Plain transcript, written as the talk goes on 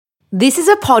This is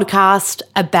a podcast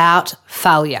about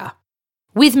failure.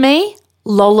 With me,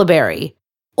 Lola Berry,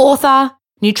 author,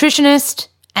 nutritionist,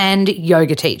 and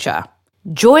yoga teacher.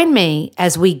 Join me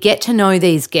as we get to know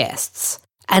these guests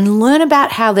and learn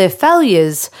about how their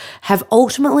failures have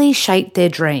ultimately shaped their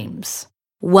dreams.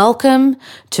 Welcome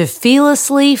to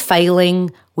Fearlessly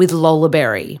Failing with Lola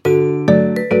Berry.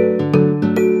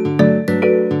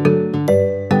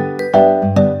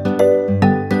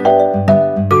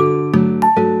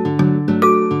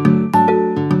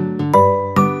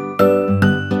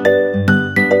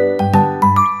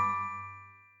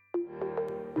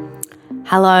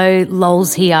 Hello,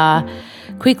 Lols here.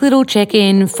 Quick little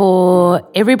check-in for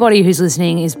everybody who's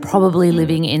listening is probably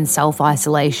living in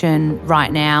self-isolation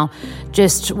right now.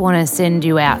 Just want to send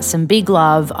you out some big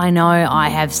love. I know I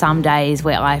have some days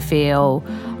where I feel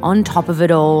on top of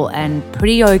it all and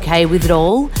pretty okay with it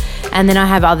all. And then I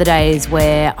have other days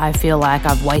where I feel like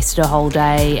I've wasted a whole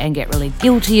day and get really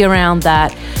guilty around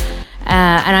that.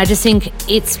 And I just think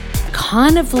it's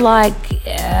kind of like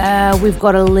we've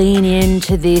got to lean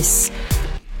into this,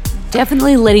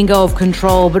 definitely letting go of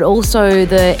control, but also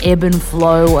the ebb and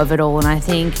flow of it all. And I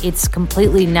think it's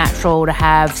completely natural to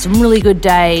have some really good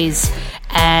days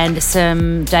and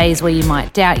some days where you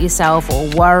might doubt yourself or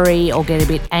worry or get a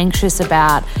bit anxious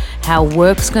about how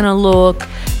work's going to look.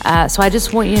 So I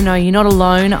just want you to know you're not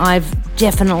alone. I've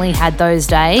definitely had those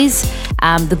days,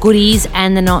 the goodies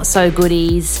and the not so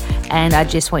goodies. And I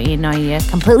just want you to know you're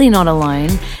completely not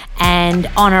alone. And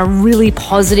on a really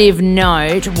positive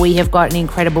note, we have got an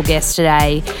incredible guest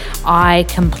today. I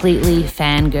completely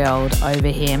fangirled over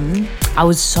him. I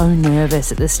was so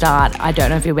nervous at the start. I don't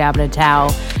know if you'll be able to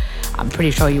tell. I'm pretty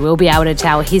sure you will be able to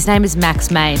tell. His name is Max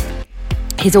May.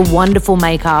 He's a wonderful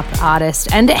makeup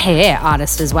artist and a hair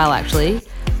artist as well, actually.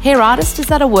 Hair artist, is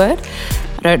that a word?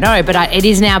 I don't know, but it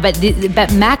is now. But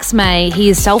Max May, he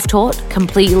is self-taught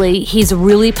completely. He's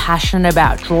really passionate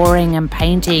about drawing and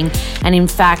painting. And in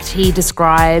fact, he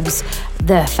describes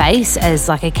the face as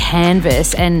like a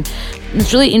canvas. And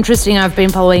it's really interesting. I've been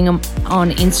following him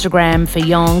on Instagram for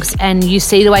yonks, and you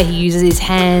see the way he uses his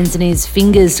hands and his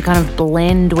fingers to kind of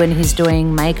blend when he's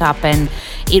doing makeup. And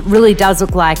it really does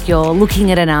look like you're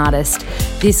looking at an artist.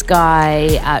 This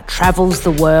guy travels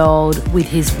the world with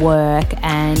his work,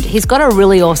 and he's got a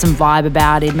really awesome vibe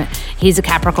about him. He's a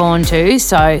Capricorn too,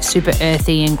 so super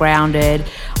earthy and grounded.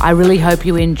 I really hope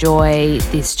you enjoy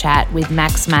this chat with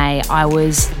Max May. I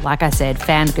was, like I said,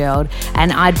 fangirled,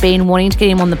 and I'd been wanting to get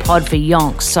him on the pod for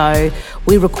yonks. So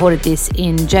we recorded this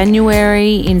in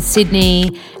January in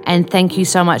Sydney, and thank you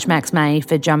so much, Max May,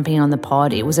 for jumping on the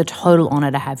pod. It was a total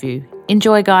honour to have you.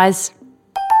 Enjoy, guys.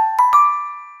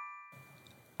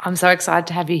 I'm so excited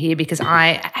to have you here because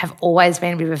I have always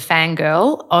been a bit of a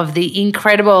fangirl of the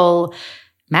incredible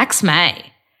Max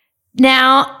May.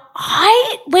 Now,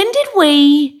 when did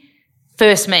we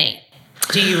first meet,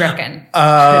 do you reckon?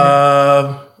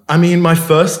 I mean, my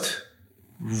first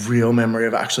real memory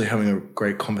of actually having a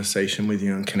great conversation with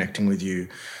you and connecting with you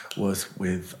was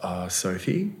with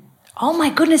Sophie. Oh my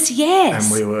goodness, yes.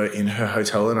 And we were in her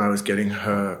hotel and I was getting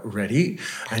her ready.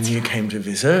 And you came to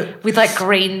visit. With like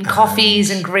green coffees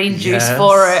and green juice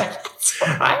for her. That's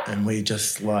right. And we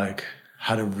just like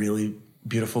had a really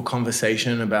beautiful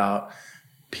conversation about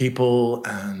people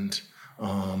and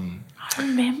I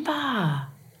remember.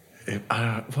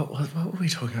 What were we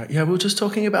talking about? Yeah, we were just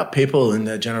talking about people and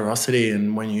their generosity,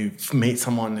 and when you meet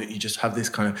someone that you just have this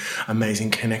kind of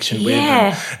amazing connection with,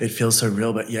 and it feels so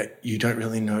real, but yet you don't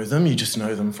really know them. You just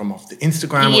know them from off the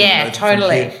Instagram. Yeah,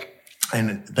 totally.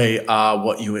 And they are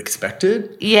what you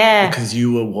expected. Yeah. Because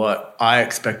you were what I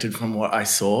expected from what I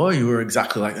saw. You were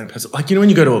exactly like that person. Like, you know when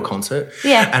you go to a concert?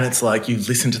 Yeah. And it's like you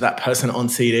listen to that person on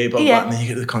CD, blah, blah, and then you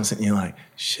get to the concert and you're like,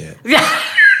 shit. Yeah.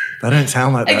 They don't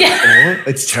sound like that at all.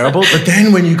 It's terrible. But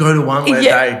then when you go to one where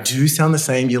they do sound the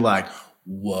same, you're like,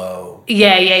 whoa.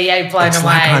 Yeah, blown it's away.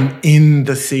 Like I'm in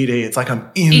the CD. It's like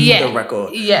I'm in the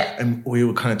record. Yeah. And we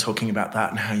were kind of talking about that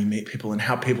and how you meet people and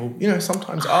how people, you know,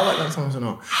 sometimes are like that, sometimes are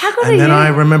not. How good and are then you? I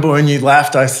remember when you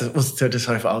left, I said to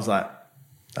Sophie, I was like,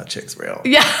 that chick's real.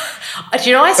 Yeah. Do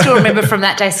you know, I still remember from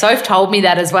that day, Soph told me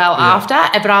that as well after,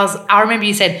 but I remember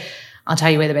you said, I'll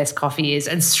tell you where the best coffee is.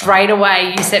 And straight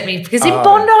away you sent me, because in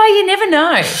Bondi you never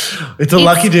know. It's a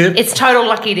lucky dip. It's total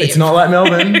lucky dip. It's not like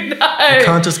Melbourne. No. You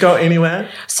can't just go anywhere.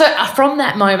 So from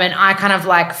that moment, I kind of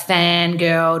like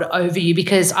fangirled over you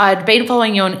because I'd been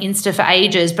following you on Insta for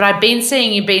ages, but I'd been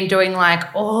seeing you've been doing like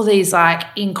all these like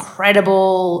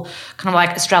incredible kind of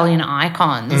like Australian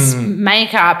icons,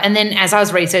 makeup. And then as I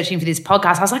was researching for this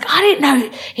podcast, I was like, I didn't know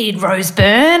he did Rose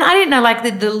Byrne. I didn't know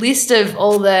like the list of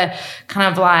all the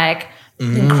kind of like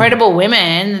incredible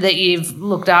women that you've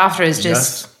looked after is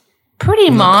just pretty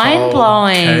Nicole,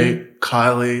 mind-blowing. Kate,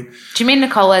 Kylie. Do you mean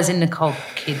Nicole as in Nicole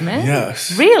Kidman?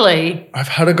 Yes. Really? I've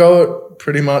had a go at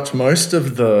pretty much most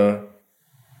of the...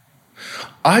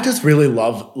 I just really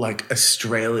love like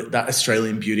that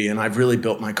Australian beauty, and I've really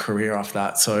built my career off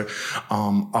that. So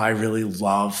I really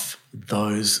love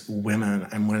those women,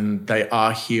 and when they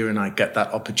are here and I get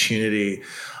that opportunity,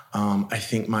 I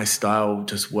think my style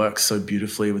just works so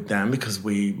beautifully with them because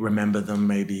we remember them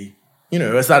maybe, you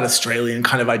know, as that Australian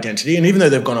kind of identity. And even though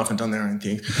they've gone off and done their own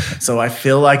thing, so I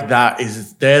feel like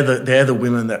they're the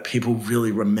women that people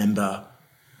really remember.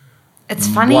 It's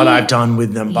funny what I've done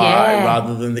with them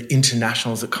rather than the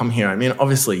internationals that come here. I mean,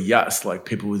 obviously, yes, like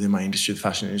people within my industry, the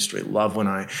fashion industry, love when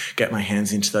I get my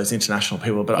hands into those international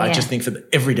people. But I just think for the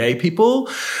everyday people,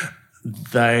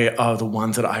 they are the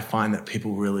ones that I find that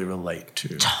people really relate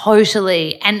to.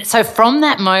 Totally. And so from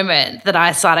that moment that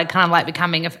I started kind of like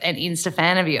becoming an Insta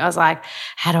fan of you, I was like,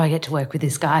 how do I get to work with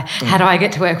this guy? How do I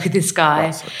get to work with this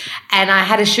guy? So and I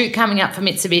had a shoot coming up for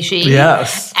Mitsubishi.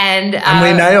 Yes. And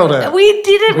we nailed it. We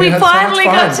did it. We finally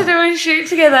so got to do a shoot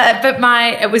together.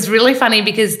 But it was really funny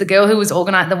because the girl who was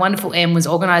the wonderful Em was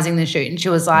organising the shoot, and she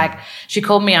was like, she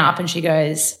called me up and she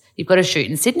goes, you've got a shoot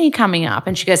in Sydney coming up.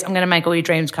 And she goes, I'm going to make all your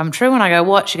dreams come true. And I go,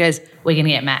 what? She goes, we're going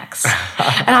to get Max.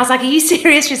 And I was like, are you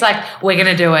serious? She's like, we're going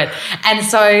to do it. And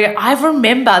so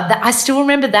I still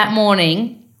remember that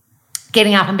morning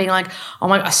getting up and being like, oh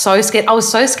my God, so scared. I was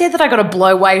so scared that I got a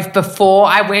blow wave before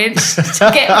I went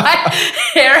to get my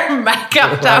hair and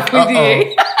makeup done with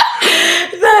you.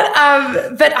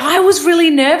 But I was really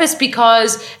nervous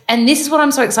because, and this is what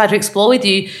I'm so excited to explore with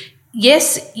you,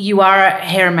 yes, you are a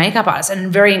hair and makeup artist and a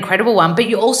very incredible one, but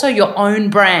you're also your own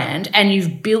brand, and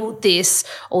you've built this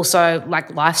also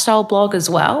like lifestyle blog as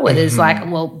well, where there's like,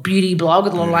 beauty blog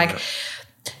with a lot of like,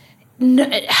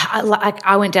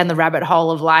 I went down the rabbit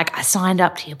hole of like, I signed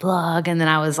up to your blog and then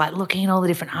I was like looking at all the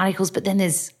different articles, but then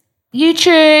there's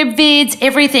YouTube, vids,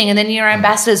 everything, and then you're an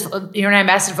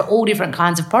ambassador for all different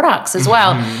kinds of products as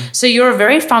well. So you're a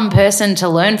very fun person to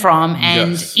learn from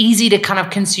and easy to kind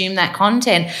of consume that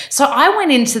content. So I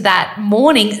went into that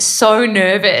morning so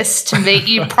nervous to meet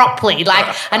you properly. Like,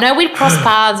 I know we'd cross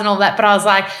paths and all that, but I was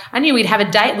like, I knew we'd have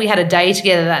a date. We had a day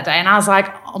together that day, and I was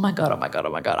like, oh my God.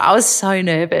 I was so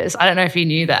nervous. I don't know if you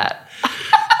knew that.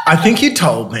 I think you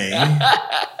told me.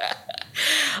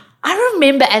 I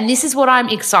remember, and this is what I'm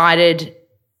excited,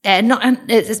 and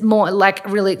it's more like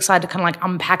really excited to kind of like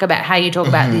unpack about how you talk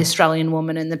about the Australian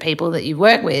woman and the people that you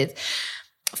work with.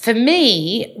 For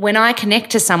me, when I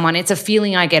connect to someone, it's a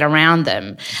feeling I get around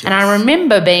them. Yes. And I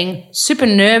remember being super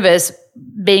nervous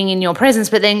being in your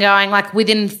presence, but then going like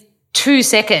within 2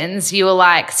 seconds, you were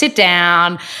like, sit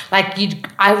down. Like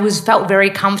felt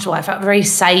very comfortable. I felt very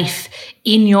safe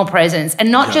in your presence,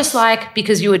 and not just like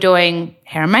because you were doing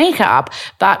hair and makeup,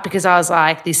 but because I was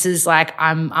like, this is like,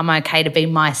 I'm okay to be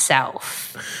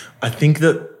myself. I think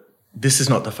that this is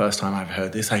not the first time I've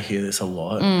heard this. I hear this a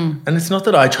lot. And it's not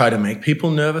that I try to make people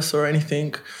nervous or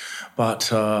anything,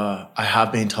 but I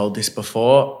have been told this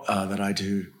before,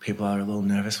 that people are a little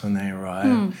nervous when they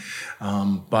arrive.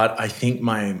 But I think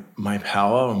my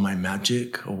power or my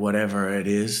magic or whatever it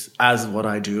is, as what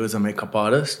I do as a makeup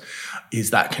artist,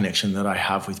 is that connection that I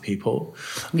have with people.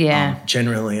 Yeah.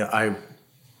 Generally, I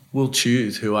will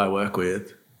choose who I work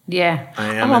with. Yeah.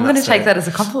 I'm going to take that as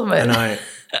a compliment. And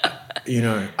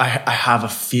I have a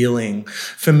feeling.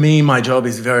 For me, my job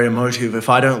is very emotive. If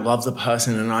I don't love the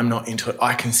person and I'm not into it,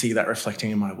 I can see that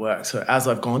reflecting in my work. So as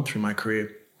I've gone through my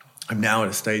career, I'm now at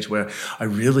a stage where I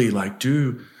really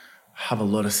do have a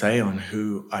lot of say on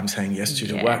who I'm saying yes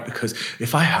to work, because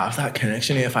if I have that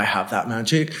connection, if I have that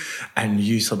magic, and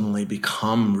you suddenly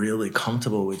become really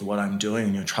comfortable with what I'm doing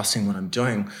and you're trusting what I'm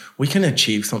doing, we can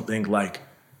achieve something like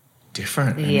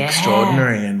different and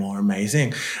extraordinary and more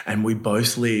amazing, and we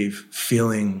both leave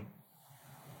feeling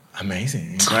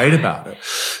amazing and great about it.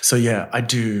 So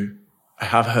I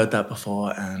have heard that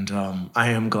before, and I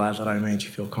am glad that I made you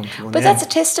feel comfortable. But that's a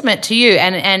testament to you,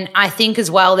 and I think as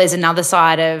well there's another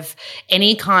side of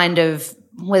any kind of,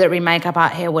 whether it be makeup,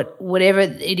 art, hair, whatever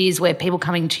it is, where people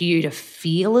coming to you to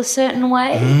feel a certain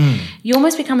way, you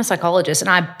almost become a psychologist, and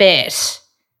I bet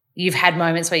you've had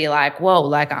moments where you're like, whoa,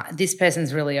 like this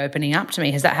person's really opening up to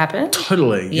me. Has that happened?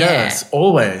 Totally. Yes.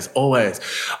 Always.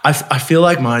 I feel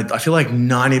like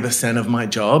 90% of my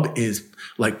job is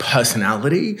like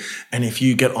personality. And if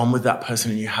you get on with that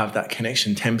person and you have that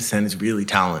connection, 10% is really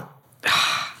talent.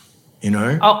 You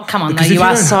know? Oh, come on, though.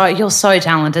 You're so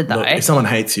talented, though. Look, if someone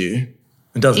hates you,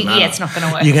 it doesn't matter. Yeah, it's not going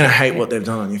to work. You're going to hate what they've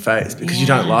done on your face because you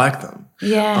don't like them.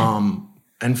 Yeah.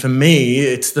 And for me,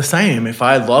 it's the same. If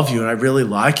I love you and I really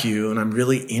like you and I'm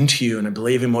really into you and I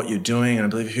believe in what you're doing and I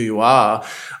believe who you are,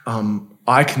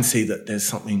 I can see that there's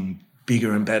something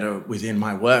bigger and better within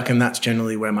my work. And that's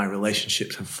generally where my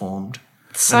relationships have formed.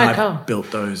 So and cool. I've built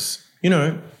those,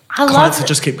 clients that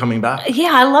just keep coming back.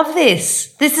 Yeah, I love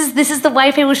this. This is the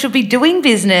way people should be doing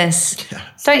business. Yeah.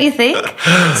 Don't you think?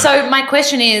 So my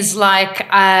question is with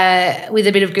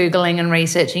a bit of Googling and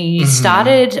researching, you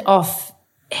started off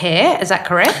hair, is that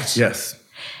correct? Yes.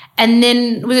 And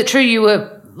then was it true you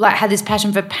were had this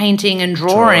passion for painting and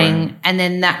drawing and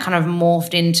then that kind of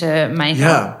morphed into makeup?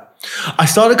 Yeah. I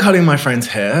started cutting my friends'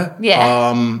 hair.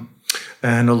 Yeah.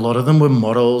 And a lot of them were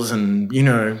models and,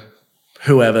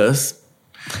 whoever's.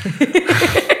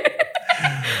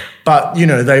 But,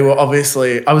 they were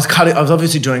obviously, I was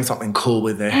obviously doing something cool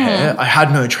with their hair. I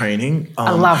had no training.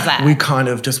 I love that. We kind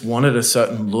of just wanted a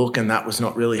certain look and that was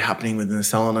not really happening within the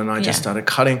salon and I just started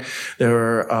cutting.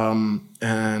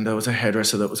 And there was a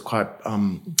hairdresser that was quite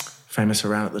famous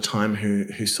around at the time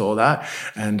who saw that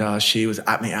and she was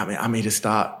at me to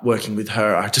start working with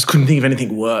her. I just couldn't think of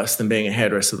anything worse than being a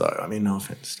hairdresser though. I mean, no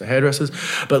offense to hairdressers,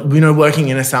 but working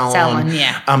in a salon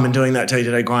and doing that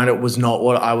day-to-day grind, it was not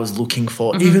what I was looking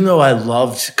for, even though I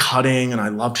loved cutting and I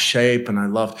loved shape and I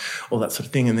loved all that sort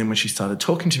of thing. And then when she started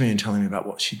talking to me and telling me about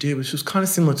what she did, which was kind of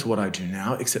similar to what I do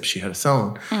now, except she had a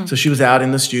salon. So she was out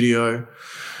in the studio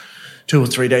 2 or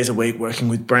 3 days a week working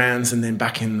with brands and then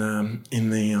back in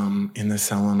the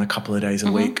salon a couple of days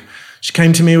a week. She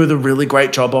came to me with a really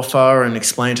great job offer and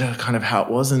explained to her kind of how it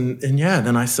was and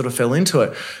then I sort of fell into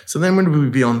it. So then when we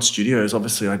would be on studios,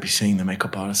 obviously I'd be seeing the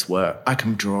makeup artist's work. I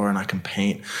can draw and I can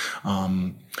paint.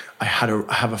 I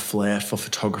have a flair for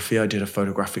photography. I did a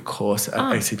photographic course at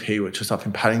ACP, which was up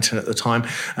in Paddington at the time.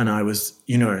 And I was,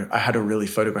 I had a really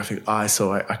photographic eye.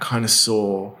 So I kind of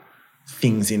saw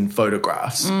things in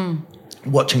photographs.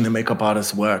 Watching the makeup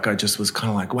artist's work, I just was kind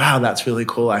of like, wow, that's really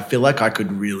cool. I feel like I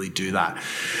could really do that.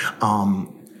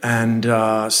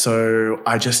 So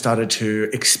I just started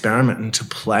to experiment and to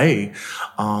play.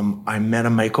 I met a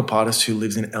makeup artist who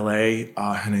lives in LA.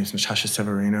 Her name's Natasha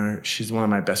Severino. She's one of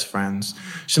my best friends.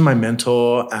 She's my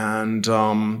mentor. And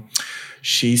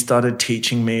she started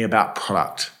teaching me about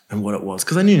product and what it was,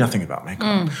 because I knew nothing about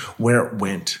makeup, where it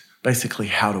went, basically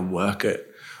how to work it.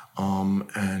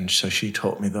 And so she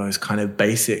taught me those kind of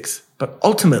basics, but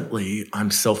ultimately I'm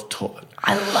self-taught.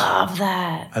 I love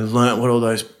that. I learned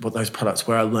what those products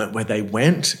were. I learned where they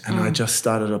went and I just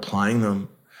started applying them.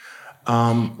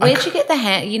 Where'd you get the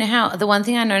hand? You know how the one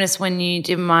thing I noticed when you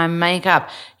do my makeup,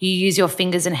 you use your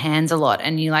fingers and hands a lot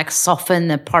and you soften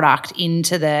the product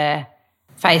into the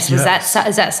face. Is that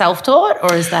self-taught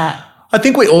or is that? I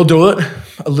think we all do it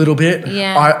a little bit.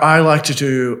 Yeah. I like to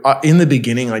do, in the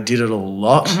beginning, I did it a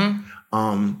lot.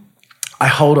 I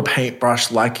hold a paintbrush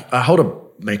I hold a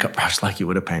makeup brush like you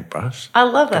would a paintbrush. I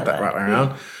love that. Get that right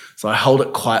around. So I hold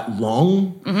it quite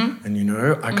long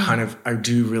and, I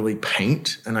do really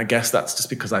paint. And I guess that's just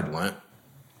because I'd learnt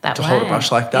to hold a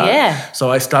brush like that. Yeah. So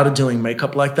I started doing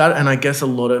makeup like that. And I guess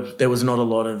there was not a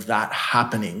lot of that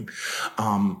happening.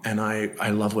 And I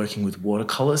love working with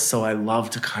watercolors. So I love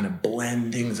to kind of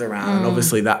blend things around. And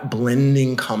obviously that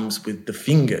blending comes with the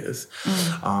fingers.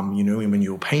 When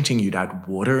you were painting, you'd add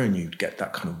water and you'd get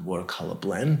that kind of watercolor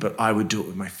blend. But I would do it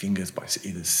with my fingers by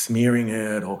either smearing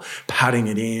it or patting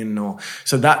it in.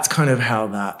 So that's kind of how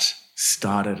that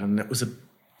started. And it was a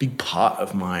big part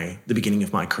of the beginning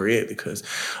of my career, because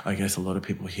I guess a lot of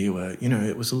people here were,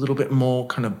 it was a little bit more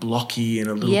kind of blocky and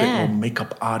a little bit more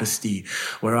makeup artisty,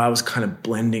 where I was kind of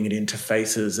blending it into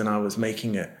faces and I was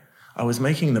making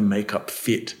the makeup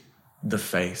fit the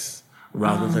face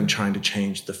rather than trying to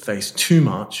change the face too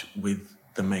much with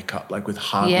the makeup, like with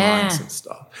hard lines and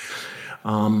stuff.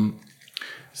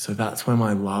 So that's where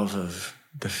my love of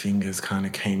the fingers kind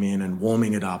of came in, and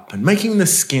warming it up and making the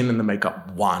skin and the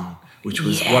makeup one, which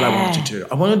was what I wanted to do.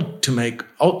 I wanted to make,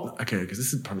 because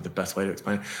this is probably the best way to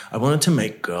explain it. I wanted to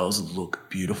make girls look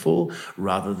beautiful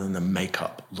rather than the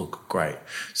makeup look great.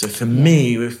 So for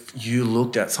me, if you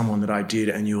looked at someone that I did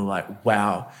and you were like,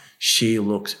 wow, she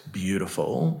looks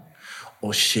beautiful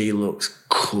or she looks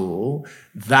cool,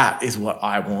 that is what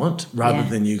I want, rather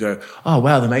than you go, oh,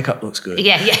 wow, the makeup looks good.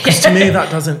 Yeah. Because to me,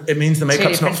 it means the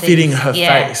makeup's not fitting her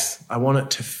face. I want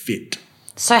it to fit.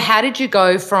 So how did you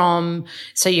go from,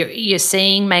 so you're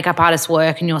seeing makeup artists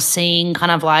work and you're seeing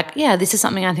kind of like, this is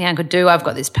something I think I could do. I've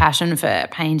got this passion for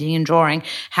painting and drawing.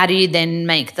 How do you then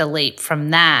make the leap from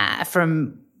that,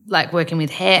 from like working with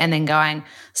hair and then going,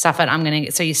 stuff it, I'm going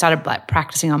to – so you started like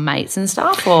practicing on mates and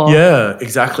stuff or? Yeah,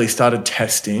 exactly. Started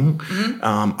testing.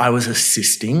 I was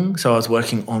assisting. So I was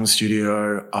working on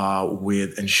studio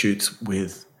with and shoots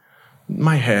with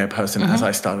my hair person as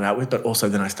I started out with, but also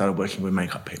then I started working with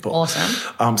makeup people.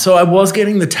 Awesome. So I was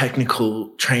getting the technical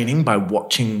training by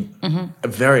watching a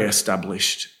very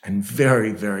established and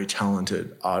very, very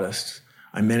talented artists.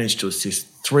 I managed to assist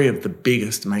 3 of the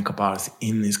biggest makeup artists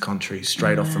in this country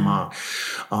straight off the mark,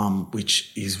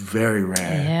 which is very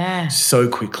rare. Yeah. So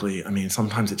quickly. I mean,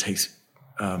 sometimes it takes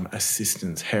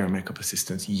assistants, hair and makeup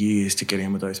assistants, years to get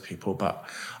in with those people, but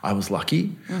I was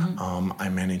lucky. I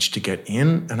managed to get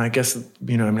in, and I guess,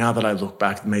 you know, now that I look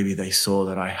back, maybe they saw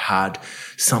that I had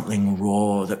something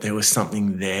raw, that there was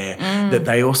something there that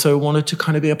they also wanted to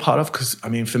kind of be a part of. Because, I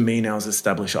mean, for me now as an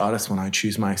established artist, when I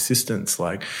choose my assistants,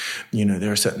 like, you know,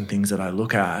 there are certain things that I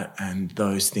look at, and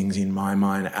those things in my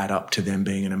mind add up to them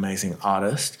being an amazing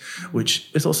artist,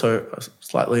 which is also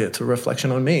slightly, it's a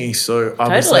reflection on me. So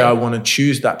obviously I want to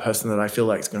choose that person that I feel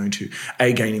like is going to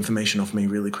A, gain information off me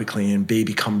really quickly, and B,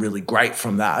 become really great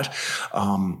from that.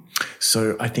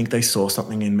 So I think they saw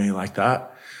something in me like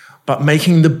that. But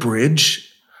making the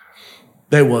bridge,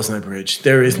 there was no bridge.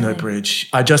 There is no bridge.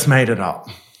 I just made it up.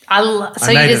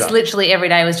 So you just literally every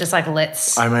day was just like,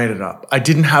 I made it up. I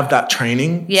didn't have that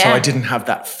training, so I didn't have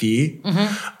that fear.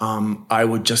 I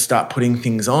would just start putting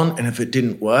things on, and if it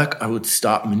didn't work, I would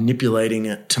start manipulating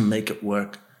it to make it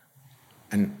work.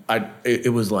 And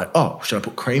it was like, oh, should I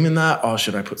put cream in that? Or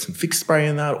should I put some fix spray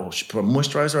in that? Or should I put a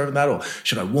moisturizer over that? Or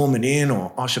should I warm it in?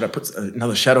 Or should I put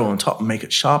another shadow on top and make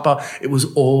it sharper? It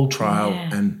was all trial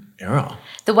and error.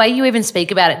 The way you even speak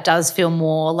about it does feel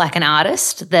more like an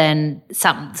artist than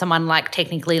someone like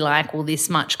technically like, well, this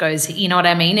much goes, you know what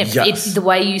I mean? If the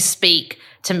way you speak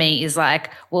to me is like,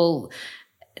 well,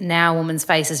 now a woman's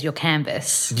face is your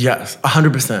canvas. Yes,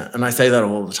 100%. And I say that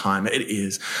all the time. It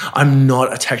is. I'm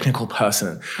not a technical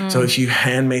person. So if you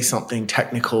hand me something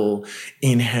technical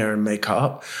in hair and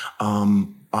makeup,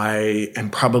 I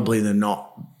am probably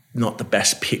not the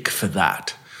best pick for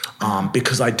that,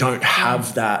 because I don't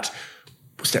have that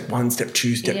step 1, step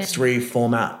 2, step 3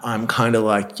 format. I'm kind of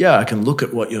like, I can look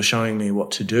at what you're showing me what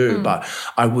to do, but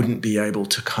I wouldn't be able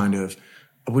to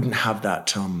I wouldn't have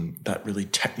that that really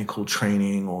technical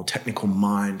training or technical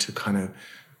mind to kind of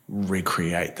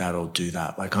recreate that or do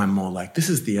that. Like, I'm more like, this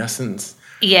is the essence.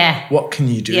 Yeah. What can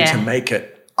you do to make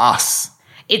it us?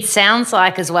 It sounds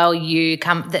like as well a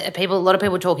lot of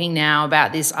people talking now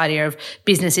about this idea of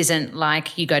business isn't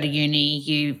like you go to uni,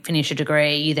 you finish a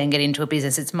degree, you then get into a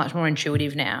business. It's much more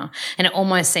intuitive now. And it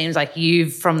almost seems like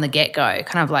you've from the get-go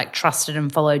kind of like trusted and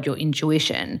followed your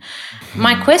intuition.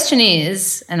 My question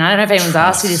is, and I don't know if anyone's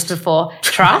asked you this before,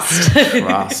 trust?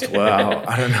 Trust, wow,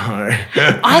 I don't know.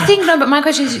 I think no, but my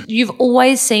question is, you've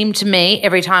always seemed to me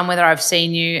every time, whether I've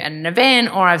seen you at an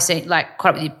event or I've seen like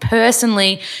caught up with you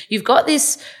personally, you've got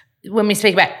this. When we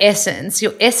speak about essence,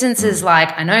 your essence is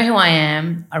like, I know who I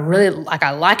am. I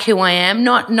like who I am,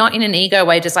 not in an ego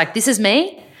way, just like, this is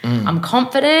me. I'm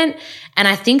confident. And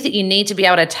I think that you need to be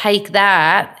able to take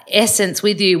that essence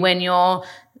with you when you're,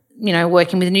 you know,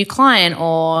 working with a new client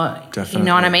or, you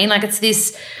know what I mean? Like, it's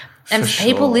this, and for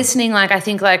people listening, like, I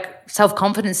think like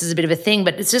self-confidence is a bit of a thing,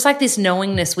 but it's just like this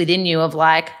knowingness within you of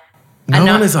like, no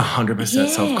one is 100%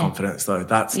 self-confidence though.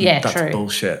 That's true.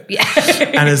 bullshit. Yeah.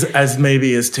 And as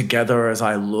maybe as together as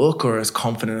I look or as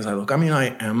confident as I look, I mean,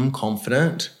 I am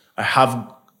confident. I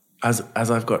have, as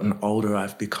I've gotten older,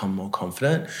 I've become more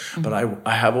confident, but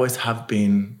I have always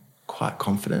been quite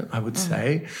confident, I would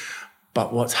say.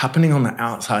 But what's happening on the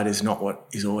outside is not what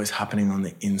is always happening on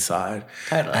the inside.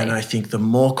 Totally. And I think the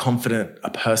more confident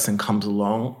a person comes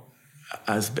along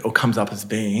comes up as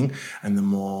being, and the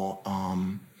more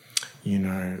you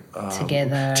know,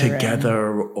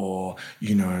 together or,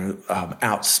 you know,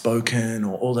 outspoken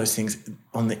or all those things.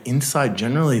 On the inside,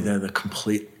 generally, they're the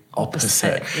complete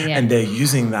opposite. And they're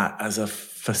using that as a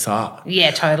facade.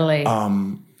 Yeah, totally.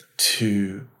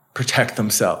 To protect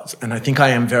themselves. And I think I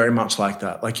am very much like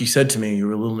that. Like you said to me, you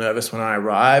were a little nervous when I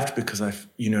arrived because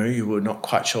you were not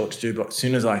quite sure what to do. But as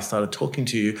soon as I started talking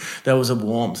to you, there was a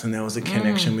warmth and there was a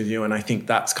connection with you. And I think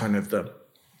that's kind of the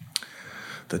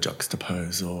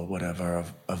juxtapose or whatever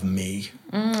of me.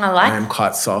 I am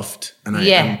quite soft and I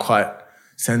am quite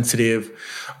sensitive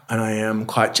and I am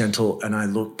quite gentle and I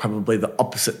look probably the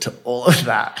opposite to all of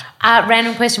that.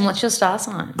 Random question, what's your star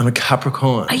sign? I'm a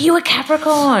Capricorn. Are you a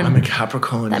Capricorn? I'm a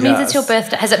Capricorn, That means it's your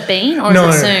birthday. Has it been or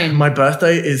is it soon? My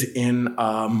birthday is in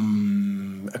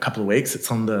a couple of weeks.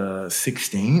 It's on the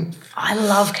 16th. I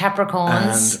love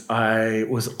Capricorns. And I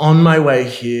was on my way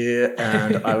here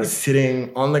and I was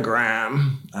sitting on the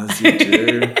gram, as you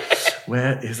do.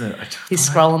 Where is it? He's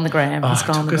scrolling the gram. I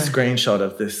took a screenshot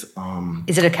of this.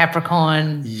 Is it a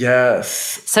Capricorn?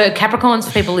 Yes. So Capricorns,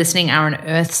 for people listening, are an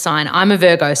earth sign. I'm a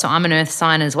Virgo, so I'm an earth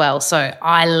sign as well. So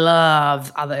I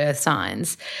love other earth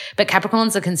signs. But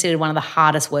Capricorns are considered one of the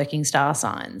hardest working star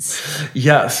signs.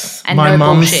 Yes. And my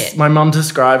mum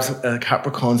describes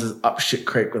Capricorns as up shit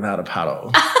creek without a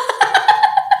paddle.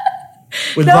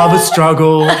 We love a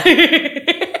struggle.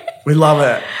 We love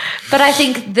it. But I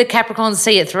think the Capricorns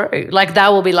see it through. Like, they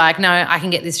will be like, no, I can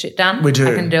get this shit done. We do.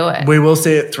 I can do it. We will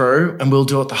see it through and we'll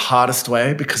do it the hardest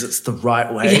way because it's the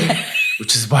right way,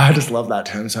 which is why I just love that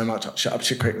term so much, up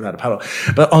shit creek without a paddle.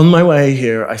 But on my way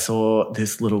here, I saw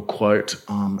this little quote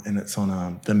and it's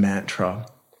on the Mantra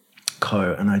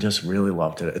Co. and I just really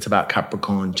loved it. It's about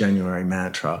Capricorn January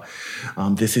mantra.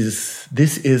 This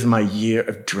is my year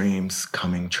of dreams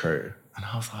coming true. And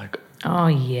I was like, oh,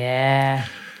 yeah.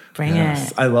 Bring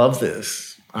it. I love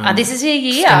this. This is your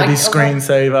year. It's going to be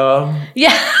screensaver.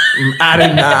 Yeah. I'm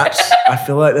adding that. I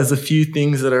feel like there's a few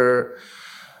things that are...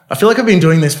 I feel like I've been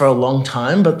doing this for a long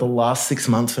time, but the last 6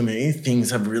 months for me,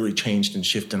 things have really changed and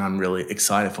shifted and I'm really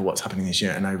excited for what's happening this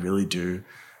year. And I really do...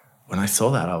 When I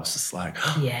saw that, I was just like...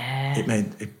 Yeah.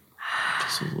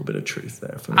 Just a little bit of truth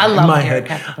there for me. I love in my hearing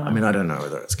head. Capricorn. I mean, I don't know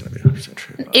whether it's going to be 100%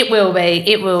 true. It will be.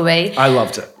 It will be. I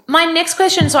loved it. My next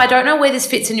question, so I don't know where this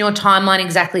fits in your timeline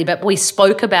exactly, but we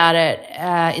spoke about it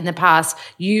in the past.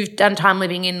 You've done time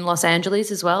living in Los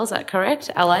Angeles as well, is that correct?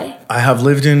 LA? I have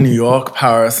lived in New York,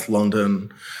 Paris,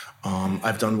 London.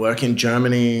 I've done work in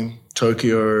Germany,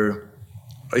 Tokyo,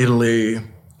 Italy.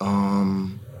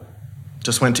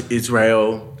 Just went to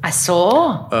Israel. I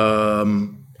saw.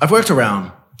 I've worked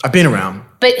around. I've been around.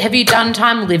 But have you done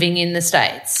time living in the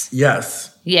States?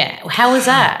 Yes. Yeah. How was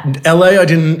that? LA, I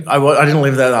didn't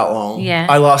live there that long. Yeah.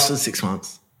 I lasted 6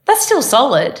 months. That's still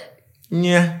solid.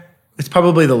 Yeah. It's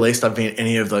probably the least I've been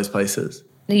any of those places.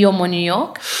 You're more New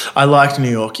York? I liked New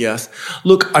York, yes.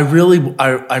 Look, I really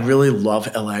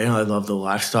love LA. I love the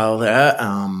lifestyle there.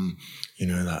 You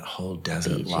know, that whole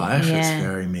desert life. Yeah. It's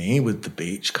very me with the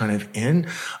beach kind of in.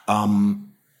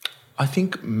 I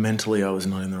think mentally I was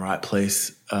not in the right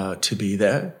place to be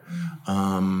there.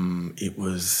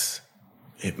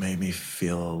 It made me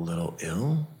feel a little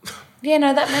ill. Yeah,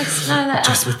 no, that makes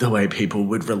just with the way people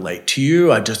would relate to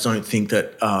you. I just don't think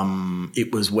that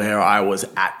it was where I was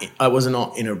at. I was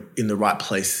not in the right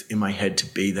place in my head to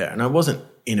be there, and I wasn't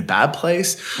in a bad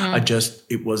place.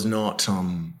 It was not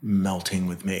melting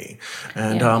with me.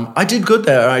 And I did good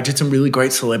there. I did some really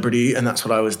great celebrity, and that's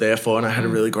what I was there for, and I had a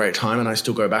really great time, and I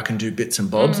still go back and do bits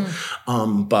and bobs.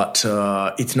 But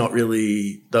it's not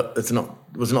really was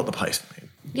not the place for me.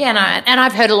 Yeah, no, and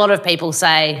I've heard a lot of people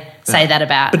say that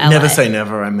about But LA. never say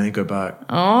never. I may go back.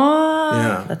 Oh,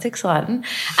 yeah, that's exciting.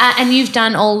 And you've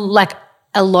done a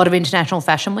lot of international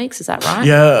fashion weeks, is that right?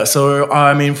 Yeah. So,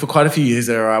 I mean, for quite a few years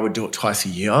there, I would do it twice a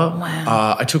year.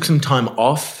 Wow. I took some time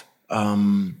off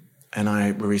and I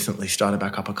recently started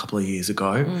back up a couple of years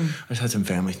ago. I just had some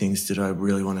family things that I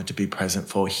really wanted to be present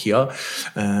for here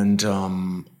and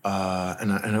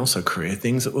also career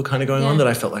things that were kind of going on that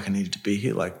I felt like I needed to be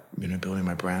here, like, you know, building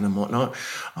my brand and whatnot.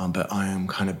 But I am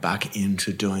kind of back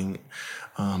into doing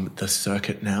the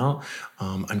circuit now.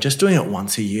 I'm just doing it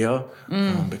once a year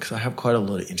because I have quite a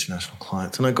lot of international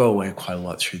clients and I go away quite a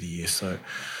lot through the year. So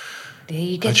yeah,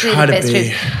 you get through the best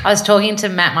trips. I was talking to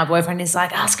Matt, my boyfriend. He's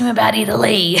like, ask him about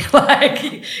Italy,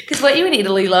 because weren't you in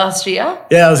Italy last year?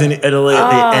 Yeah, I was in Italy at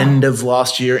the end of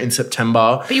last year in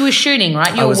September. But you were shooting,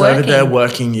 right? I was over there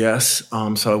working, yes.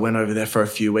 So I went over there for a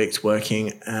few weeks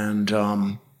working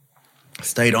and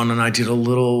stayed on, and I did a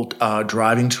little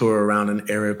driving tour around an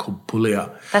area called Puglia.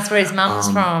 That's where his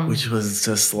mum's from. Which was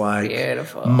just like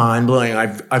beautiful, mind-blowing.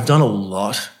 I've done a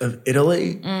lot of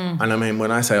Italy. And I mean,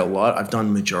 when I say a lot, I've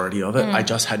done majority of it. I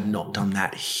just had not done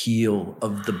that heel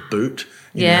of the boot.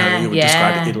 You know how you would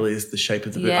describe Italy as the shape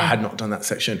of the boot. Yeah. I had not done that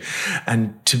section.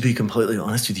 And to be completely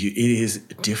honest with you, it is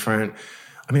different.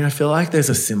 I mean, I feel like there's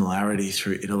a similarity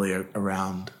through Italy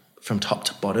around from top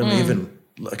to bottom, even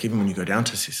when you go down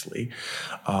to Sicily.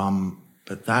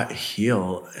 But that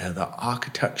heel, the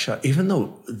architecture, even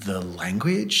though the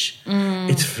language,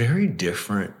 it's very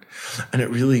different. And it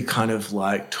really kind of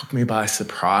like took me by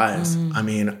surprise. I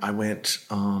mean, I went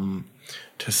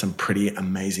to some pretty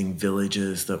amazing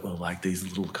villages that were like these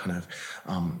little kind of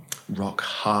rock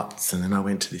huts. And then I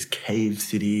went to this cave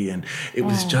city and it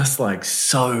was just like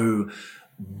so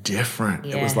different.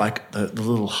 Yeah. It was like the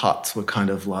little huts were kind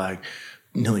of like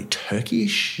nearly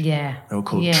Turkish. Yeah. They were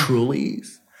called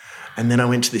Trulies. And then I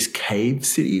went to this cave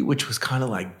city, which was kind of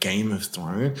like Game of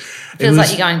Thrones. Feels like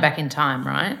you're going back in time,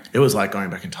 right? It was like going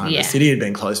back in time. Yeah. The city had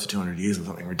been closed for 200 years or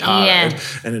something,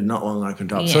 retarded, and had not long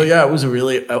opened up. Yeah. So, yeah, it was a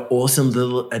really awesome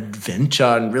little adventure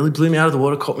and really blew me out of the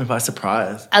water, caught me by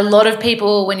surprise. A lot of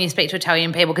people, when you speak to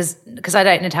Italian people, because I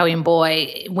date an Italian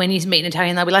boy, when you meet an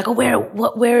Italian, they'll be like, oh,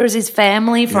 where is his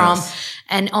family from? Yes.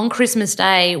 And on Christmas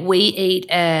Day, we eat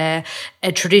a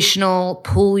traditional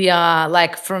puglia,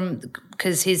 like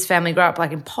because his family grew up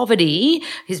like in poverty,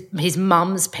 his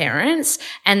mum's parents,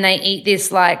 and they eat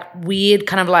this like weird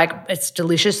kind of like, it's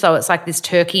delicious though, it's like this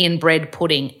turkey and bread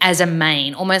pudding as a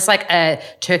main, almost like a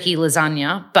turkey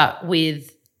lasagna, but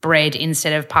with bread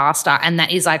instead of pasta, and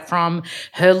that is like from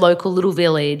her local little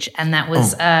village, and that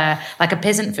was like a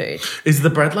peasant food. Is the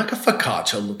bread like a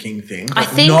focaccia looking thing? I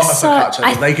think not so. a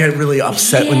focaccia. They get really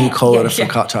upset when you call it a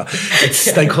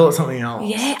focaccia. They call it something else.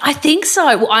 Yeah, I think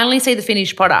so. Well, I only see the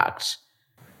finished product.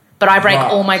 But I break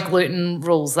all my gluten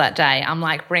rules that day. I'm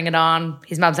like, bring it on.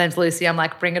 His mum's name's Lucy. I'm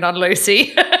like, bring it on,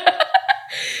 Lucy.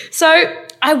 So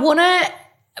I want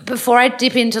to, before I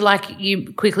dip into like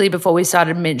you quickly, before we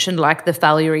started, mentioned like the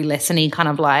failure-y, lesson-y kind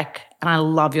of like, and I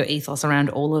love your ethos around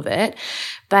all of it.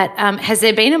 But has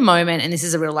there been a moment, and this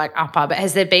is a real like upper, but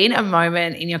has there been a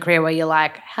moment in your career where you're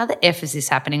like, how the F is this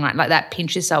happening? Like that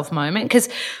pinch yourself moment? Because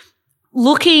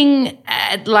looking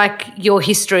at like your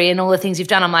history and all the things you've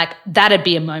done, I'm like, that'd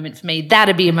be a moment for me.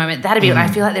 That'd be a moment. I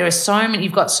feel like there are so many,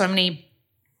 you've got so many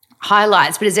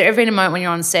highlights, but is there ever been a moment when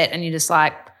you're on set and you're just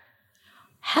like,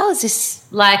 how is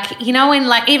this, like, you know, and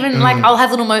like even like I'll have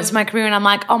little moments in my career and I'm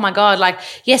like, oh my God, like,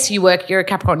 yes, you're a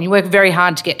Capricorn, you work very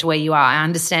hard to get to where you are. I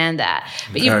understand that.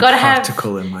 But you've got to have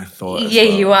practical in my thoughts. Yeah,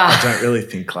 well. You are. I don't really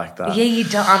think like that. Yeah, you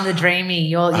don't. I'm the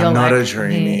dreamy. I'm not a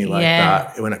dreamy like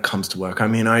that when it comes to work. I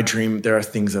mean, I dream, there are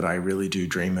things that I really do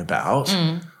dream about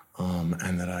and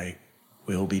that I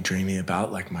will be dreamy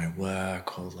about, like my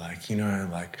work or like, you know,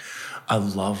 like a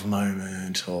love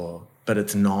moment but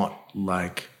it's not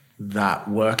like that.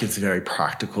 Work is very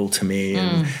practical to me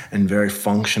and very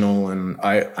functional, and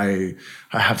I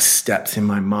have steps in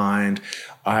my mind.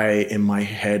 In my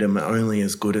head, am only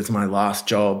as good as my last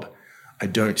job. I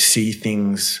don't see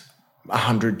things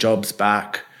 100 jobs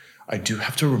back. I do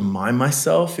have to remind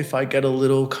myself if I get a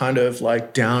little kind of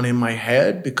like down in my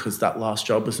head because that last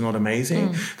job was not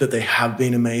amazing, that there have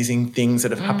been amazing things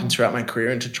that have happened throughout my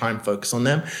career, and to try and focus on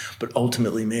them. But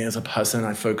ultimately, me as a person,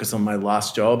 I focus on my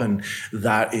last job, and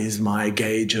that is my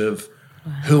gauge of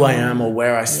who I am or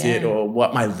where I sit or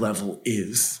what my level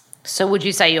is. So would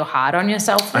you say you're hard on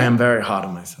yourself then? I am very hard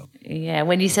on myself. Yeah,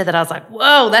 when you said that, I was like,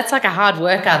 whoa, that's like a hard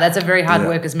worker. That's a very hard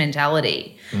worker's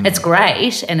mentality. It's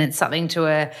great, and it's something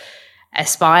to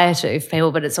aspire to for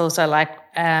people, but it's also like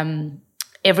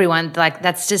everyone, like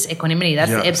that's just equanimity.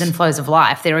 That's the ebbs and flows of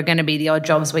life. There are going to be the odd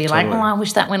jobs where you're like, oh, I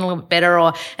wish that went a little bit better,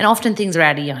 and often things are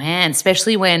out of your hands,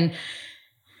 especially when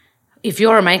if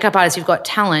you're a makeup artist, you've got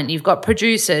talent, you've got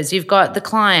producers, you've got the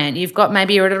client, you've got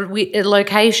maybe you're at a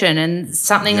location and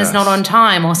something is not on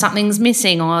time or something's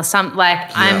missing or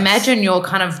I imagine you're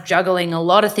kind of juggling a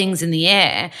lot of things in the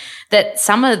air, that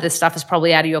some of the stuff is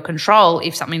probably out of your control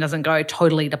if something doesn't go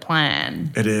totally to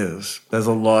plan. It is. There's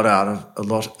a lot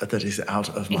that is out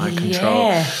of my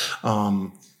control.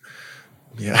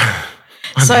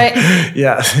 So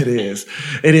yes, it is.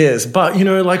 It is. But, you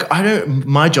know, like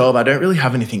my job, I don't really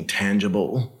have anything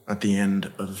tangible at the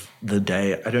end of the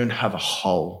day. I don't have a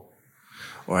hole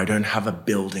or I don't have a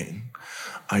building.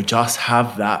 I just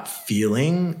have that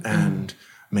feeling and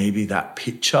maybe that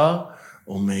picture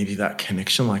or maybe that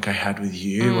connection like I had with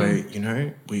you where, you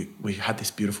know, we had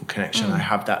this beautiful connection. I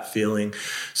have that feeling.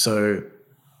 So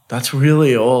that's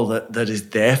really all that is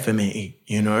there for me,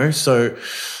 you know. So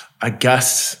I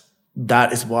guess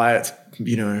that is why it's,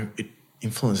 you know, it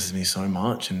influences me so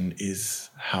much and is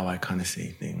how I kind of see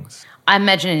things. I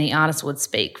imagine any artist would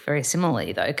speak very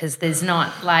similarly though, because there's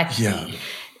not like,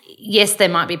 yes, there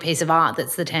might be a piece of art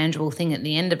that's the tangible thing at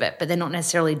the end of it, but they're not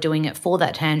necessarily doing it for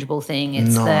that tangible thing.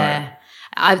 It's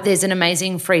there's an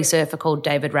amazing free surfer called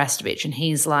David Rastovich, and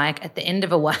he's like, at the end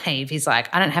of a wave, he's like,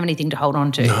 I don't have anything to hold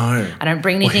on to. No. I don't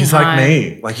bring anything he's home. Like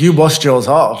me. Like you washed yours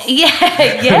off.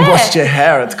 Yeah. You washed your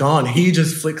hair, it's gone. He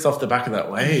just flicks off the back of that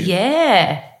wave.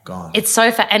 Yeah. Gone. It's so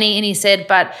and he said,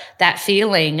 but that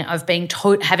feeling of being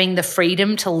having the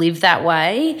freedom to live that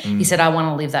way, he said, I want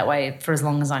to live that way for as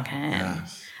long as I can.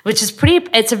 Yes. Which is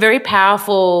it's a very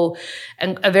powerful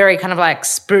and a very kind of like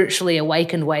spiritually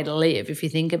awakened way to live if you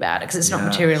think about it, because it's not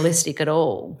materialistic at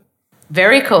all.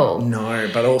 Very cool. No,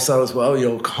 but also as well,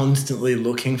 you're constantly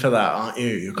looking for that, aren't you?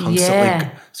 You're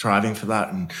constantly striving for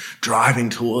that and driving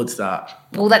towards that.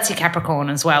 Well, that's your Capricorn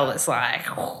as well. It's like,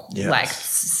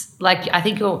 like I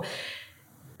think you're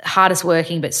hardest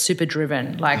working but super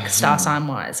driven, like star sign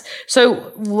wise.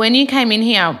 So when you came in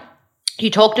here, you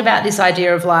talked about this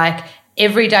idea of like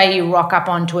every day you rock up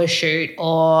onto a shoot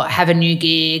or have a new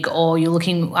gig or you're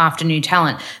looking after new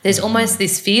talent. There's almost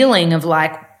this feeling of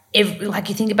like you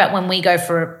think about when we go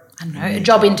for a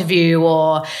job interview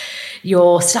or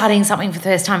you're starting something for the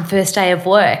first time, first day of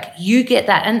work, you get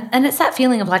that. And it's that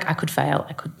feeling of like, I could fail.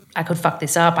 I could fuck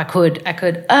this up. I could.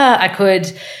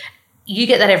 You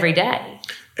get that every day.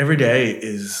 Every day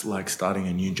is like starting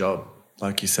a new job.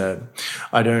 Like you said,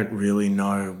 I don't really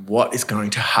know what is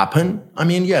going to happen. I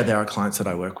mean, there are clients that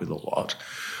I work with a lot,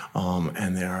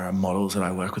 and there are models that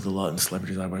I work with a lot and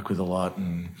celebrities I work with a lot.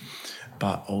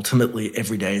 But ultimately,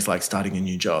 every day is like starting a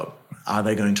new job. Are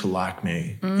they going to like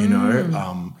me? You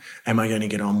know, am I going to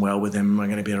get on well with them? Am I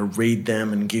going to be able to read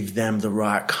them and give them the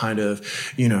right kind of,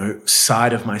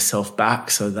 side of myself back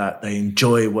so that they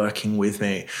enjoy working with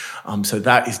me? So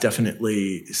that is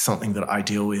definitely something that I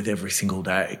deal with every single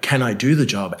day. Can I do the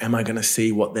job? Am I going to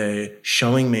see what they're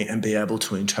showing me and be able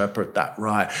to interpret that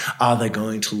right? Are they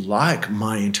going to like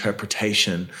my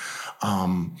interpretation?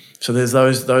 So there's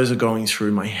those are going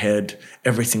through my head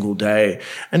every single day.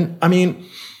 And I mean,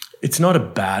 it's not a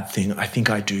bad thing. I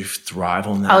think I do thrive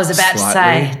on that. I was about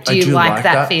slightly. to say, do you like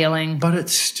that feeling? But it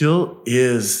still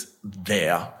is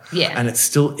there. Yeah. And it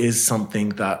still is something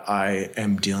that I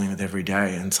am dealing with every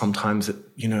day. And sometimes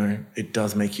it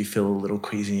does make you feel a little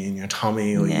queasy in your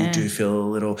tummy, or you do feel a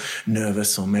little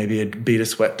nervous, or maybe a bead of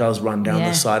sweat does run down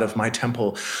the side of my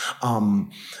temple.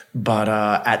 But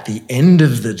at the end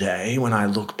of the day, when I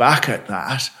look back at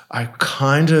that, I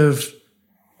kind of,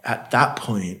 at that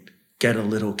point, get a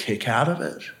little kick out of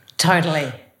it.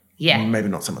 Totally. Yeah. Maybe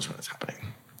not so much when it's happening.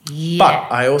 Yeah.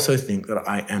 But I also think that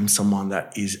I am someone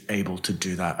that is able to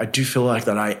do that. I do feel like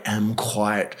that I am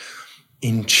quite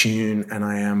in tune, and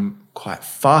I am quite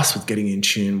fast with getting in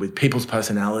tune with people's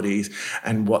personalities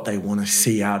and what they want to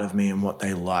see out of me and what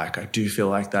they like. I do feel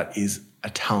like that is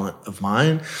a talent of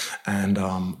mine, and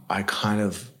I kind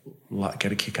of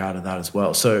get a kick out of that as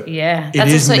well. So that's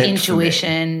also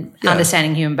intuition,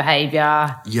 understanding human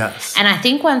behavior. Yes. And I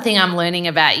think one thing I'm learning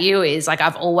about you is, like,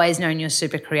 I've always known you're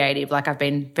super creative. Like, I've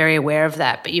been very aware of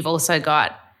that, but you've also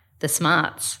got the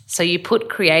smarts. So you put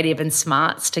creative and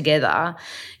smarts together.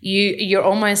 You're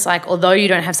almost like, although you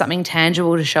don't have something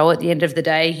tangible to show at the end of the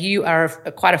day, you are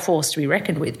quite a force to be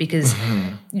reckoned with, because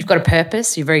you've got a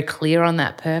purpose. You're very clear on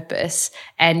that purpose,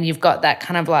 and you've got that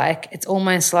kind of like, it's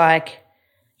almost like,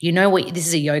 you know what, this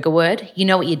is a yoga word, you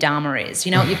know what your dharma is,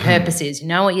 you know what your purpose is, you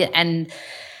know what and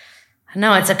I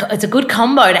know it's a good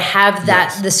combo to have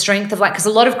that, the strength of, like, because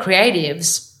a lot of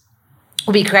creatives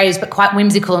will be creatives but quite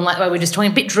whimsical, and like we're just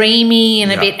talking, a bit dreamy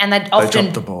and a bit, and they often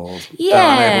drop the ball.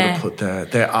 They're unable to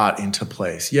put their art into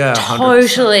place. Yeah, 100%.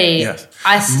 Totally.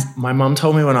 Yes. My mum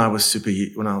told me when I was super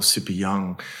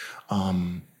young,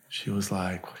 she was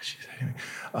like, what did she say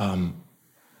to me?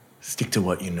 Stick to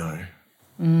what you know.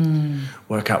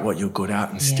 Work out what you're good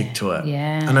at and stick to it.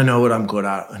 Yeah. And I know what I'm good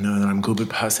at. I know that I'm good with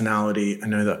personality. I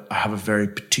know that I have a very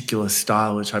particular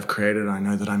style which I've created. I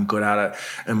know that I'm good at it.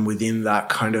 And within that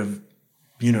kind of,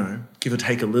 give or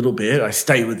take a little bit, I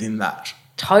stay within that.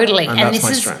 Totally. And that's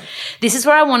my strength. This is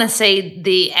where I want to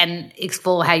see and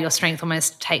explore how your strength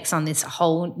almost takes on this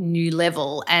whole new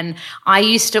level. And I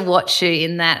used to watch you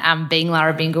in that Being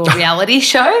Lara Bingle reality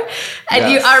show. And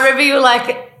I remember you were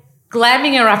like,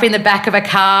 glamming her up in the back of a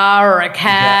car or a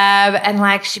cab, and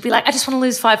like she'd be like, I just want to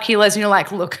lose 5 kilos, and you're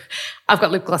like, look, I've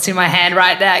got lip gloss in my hand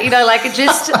right now, like it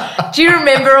just. Do you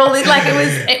remember all this? Like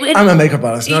I'm a makeup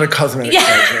artist, not a cosmetic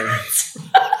surgeon.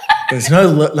 There's no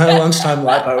lunchtime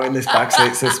lipo in this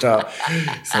backseat, sister.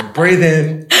 So breathe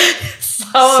in.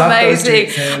 So amazing.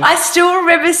 I still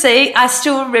remember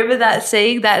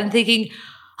seeing that and thinking,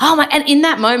 oh my! And in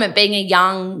that moment,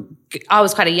 I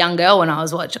was quite a young girl when I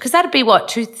was watching, because that'd be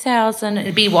 2000.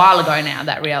 It'd be a while ago now,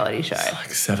 that reality show. It's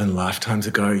like 7 lifetimes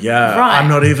ago. Yeah, right. I'm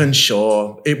not even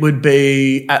sure. It would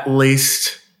be at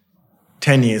least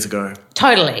 10 years ago.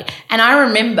 Totally. And I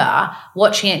remember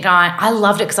watching it going, I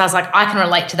loved it, because I was like, I can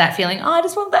relate to that feeling. I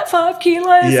just want that 5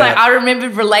 kilos. Yeah. Like, I remember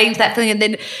relating to that feeling, and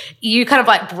then you kind of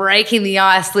like breaking the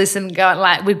ice, going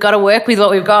like, we've got to work with what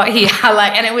we've got here.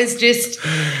 Like, and it was just.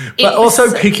 But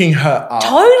also picking her up.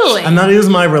 Totally. And that is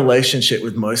my relationship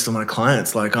with most of my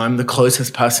clients. Like, I'm the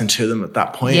closest person to them at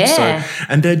that point. Yeah.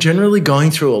 And they're generally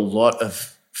going through a lot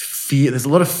of fear. There's a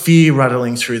lot of fear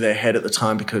rattling through their head at the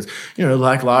time because, you know,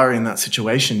 like Lara in that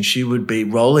situation, she would be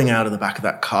rolling out of the back of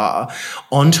that car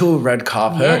onto a red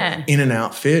carpet in an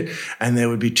outfit, and there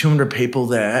would be 200 people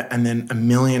there and then 1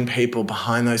 million people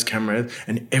behind those cameras,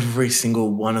 and every single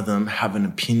one of them have an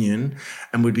opinion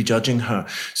and would be judging her.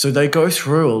 So they go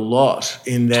through a lot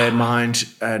in their mind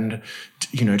and,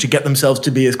 you know, to get themselves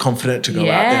to be as confident to go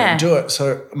out there and do it.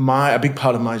 So a big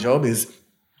part of my job is,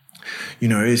 you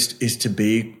know, is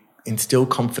to instill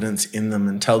confidence in them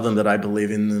and tell them that I believe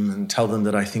in them and tell them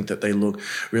that I think that they look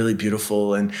really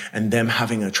beautiful, and them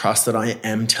having a trust that I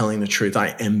am telling the truth.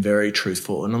 I am very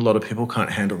truthful, and a lot of people can't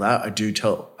handle that.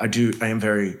 I am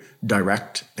very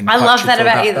direct. And I love that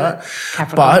about you,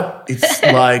 Capricorn. But it's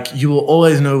like, you will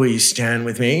always know where you stand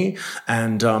with me,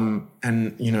 and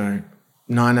you know,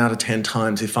 9 out of 10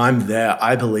 times, if I'm there,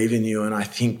 I believe in you, and I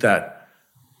think that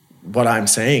what I'm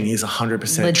saying is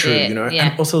 100% true, you know?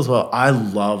 And also as well, I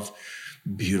love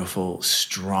beautiful,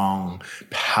 strong,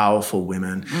 powerful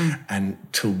women, and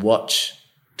to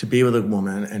be with a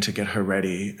woman and to get her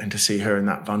ready and to see her in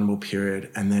that vulnerable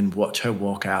period and then watch her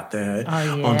walk out there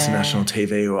onto national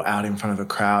TV or out in front of a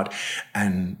crowd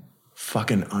and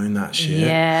fucking own that shit.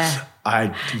 Yeah.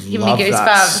 I love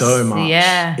that so much.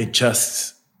 Yeah.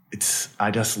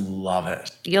 I just love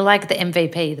it. You're like the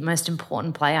MVP, the most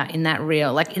important player in that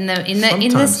reel. Like in this,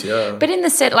 but in the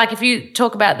set, like if you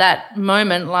talk about that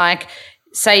moment, like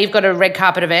say you've got a red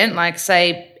carpet event, like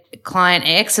say client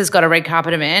X has got a red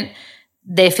carpet event,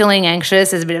 they're feeling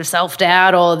anxious, there's a bit of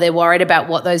self-doubt, or they're worried about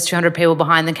what those 200 people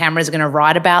behind the cameras are going to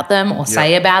write about them or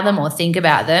say about them or think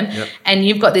about them. Yep. And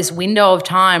you've got this window of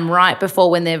time right before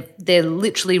when they're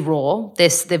literally raw.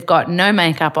 They've got no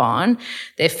makeup on.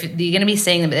 You're going to be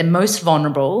seeing them, but they're most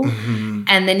vulnerable. Mm-hmm.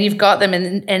 And then you've got them,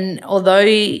 and although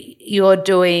you're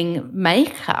doing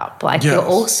makeup, like you're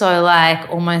also like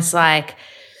almost like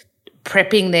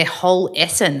prepping their whole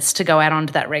essence to go out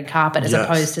onto that red carpet as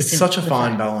opposed to it's such a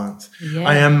fine balance. Yeah.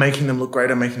 I am making them look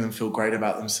great. I'm making them feel great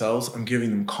about themselves. I'm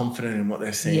giving them confidence in what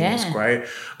they're seeing is great.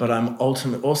 But I'm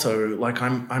ultimately also like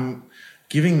I'm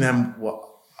giving them what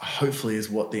hopefully is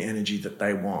what the energy that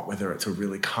they want, whether it's a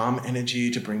really calm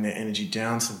energy to bring their energy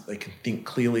down so that they can think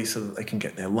clearly, so that they can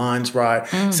get their lines right,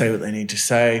 say what they need to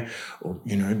say, or,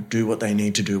 you know, do what they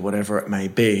need to do, whatever it may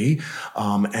be.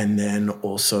 And then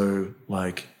also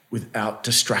like without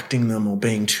distracting them or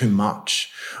being too much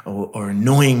or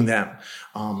annoying them.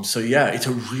 It's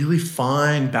a really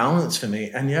fine balance for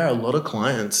me. And a lot of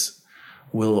clients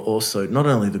will also, not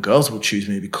only the girls will choose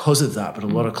me because of that, but a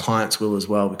lot of clients will as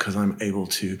well, because I'm able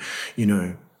to, you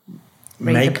know,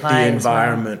 make the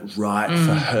environment right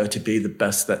for her to be the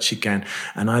best that she can.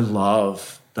 And I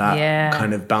love that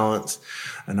kind of balance.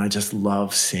 And I just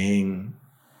love seeing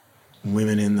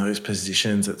women in those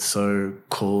positions. It's so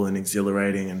cool and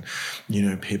exhilarating, and you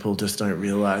know, people just don't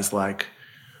realize like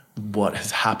what has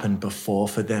happened before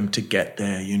for them to get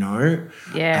there, you know,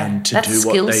 and to do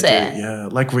what they do.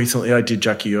 Like recently I did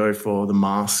Jackie O for The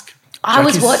Mask. I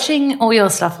was watching all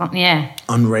your stuff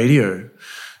on radio.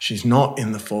 She's not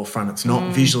in the forefront. It's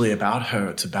not visually about her.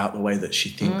 It's about the way that she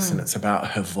thinks and it's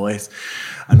about her voice.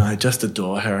 And I just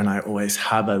adore her, and I always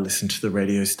have. I listen to the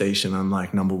radio station. I'm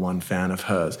like #1 fan of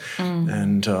hers.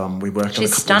 And we worked on a couple of shoots.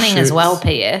 She's stunning as well,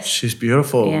 P.S. She's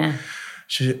beautiful. Yeah.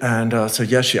 She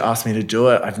asked me to do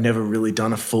it. I've never really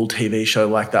done a full TV show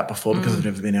like that before because I've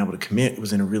never been able to commit. It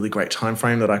was in a really great time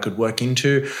frame that I could work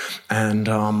into. And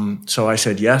so I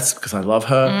said yes because I love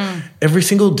her. Every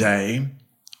single day,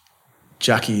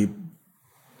 Jackie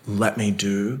let me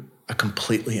do a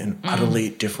completely and utterly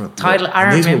different look. Totally, I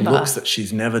remember. These were looks that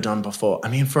she's never done before. I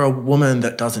mean, for a woman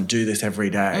that doesn't do this every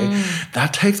day,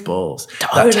 that takes balls.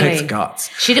 That takes guts.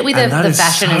 She did it with the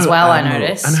fashion as well, admirable. I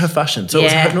noticed. And her fashion. So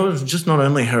it was just not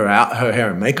only her hair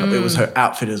and makeup, it was her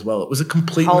outfit as well. It was a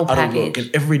complete and utter look. And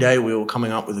every day we were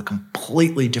coming up with a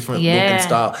completely different look and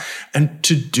style. And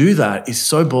to do that is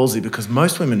so ballsy, because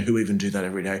most women who even do that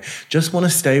every day just want to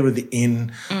stay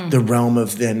within the realm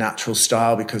of their natural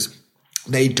style, because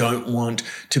they don't want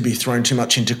to be thrown too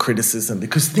much into criticism,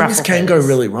 because things can go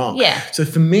really wrong. Yeah. So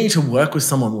for me to work with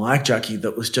someone like Jackie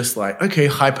that was just like, okay,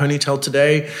 high ponytail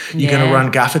today, you're going to run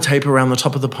gaffer tape around the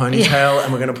top of the ponytail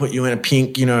and we're going to put you in a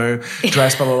pink, you know,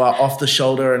 dress, blah, blah, blah, off the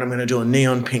shoulder, and I'm going to do a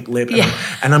neon pink lip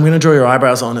and I'm going to draw your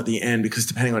eyebrows on at the end, because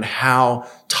depending on how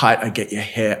tight I get your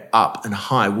hair up and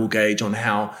high will gauge on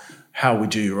how we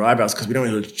do your eyebrows, because we don't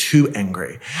want to look too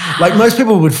angry. Like most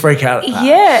people would freak out at that.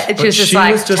 Yeah, it's just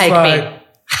like, take me.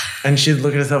 And she'd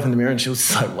look at herself in the mirror and she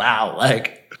was like, wow,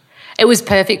 like. It was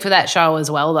perfect for that show as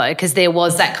well, though, because there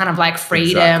was that kind of like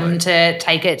freedom to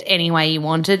take it any way you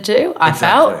wanted to, I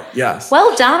felt. Yes.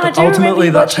 Well done. But ultimately,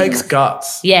 that takes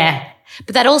guts. Yeah.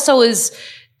 But that also is,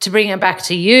 to bring it back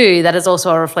to you, that is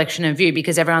also a reflection of you,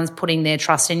 because everyone's putting their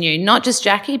trust in you, not just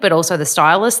Jackie, but also the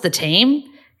stylist, the team,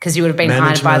 because you would have been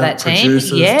hired by that team.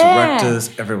 Producers,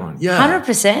 directors, everyone. Yeah.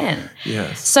 100%.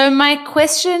 Yes. So my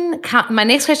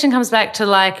next question comes back to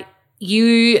like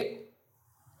you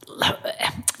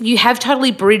have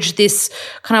totally bridged this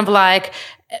kind of like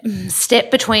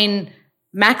step between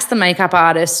Max the makeup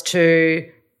artist to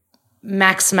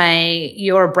Max May,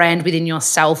 you're a brand within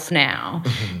yourself now,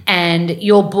 and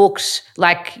you're booked,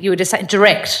 like you were just saying,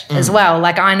 direct as well.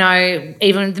 Like I know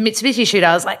even the Mitsubishi shoot,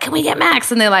 I was like, can we get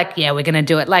Max? And they're like, yeah, we're going to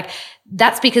do it. Like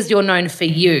that's because you're known for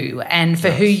you and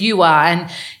for who you are, and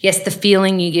yes, the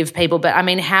feeling you give people. But I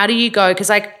mean, how do you go? Because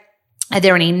like, are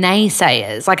there any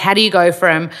naysayers? Like how do you go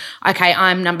from, okay,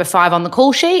 I'm number 5 on the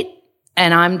call sheet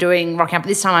and I'm doing rocking up,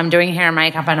 this time I'm doing hair and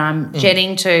makeup and I'm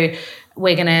jetting to,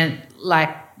 we're going to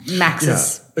like,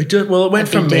 Max's. Yeah. It went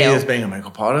from me deal. as being a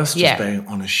makeup artist, just being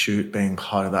on a shoot, being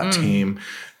part of that team,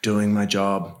 doing my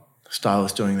job,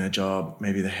 stylist doing their job,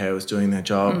 maybe the hair was doing their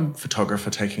job,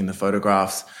 photographer taking the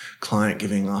photographs, client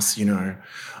giving us,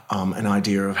 an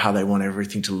idea of how they want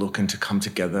everything to look and to come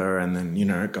together, and then,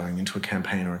 going into a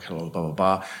campaign or a catalog, blah, blah,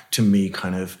 blah, to me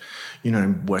kind of,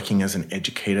 working as an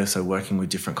educator, so working with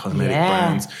different cosmetic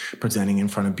brands, presenting in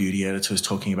front of beauty editors,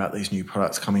 talking about these new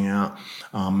products coming out,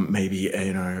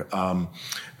 also...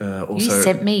 You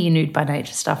sent me your Nude by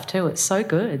Nature stuff too. It's so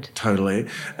good. Totally.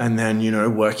 And then,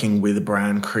 working with a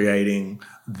brand, creating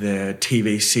their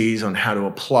TVCs on how to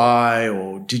apply,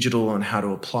 or digital on how to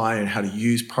apply and how to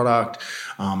use product.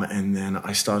 And then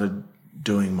I started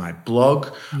doing my blog.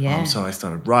 So I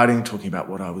started writing, talking about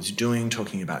what I was doing,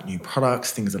 talking about new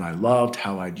products, things that I loved,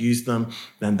 how I'd use them.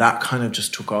 Then that kind of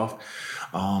just took off.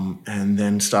 And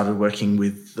then started working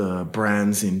with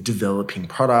brands in developing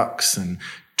products and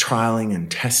trialing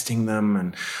and testing them,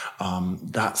 and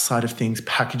that side of things.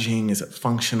 Packaging, is it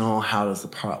functional? How does the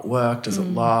product work? Does it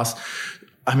last?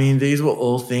 I mean, these were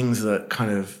all things that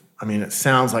kind of, it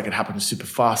sounds like it happened super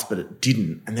fast, but it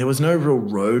didn't. And there was no real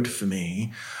road for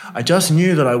me. I just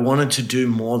knew that I wanted to do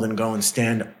more than go and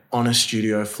stand on a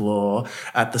studio floor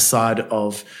at the side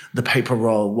of the paper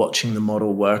roll, watching the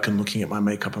model work and looking at my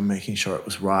makeup and making sure it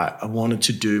was right. I wanted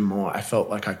to do more. I felt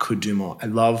like I could do more. I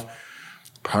love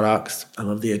products. I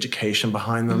love the education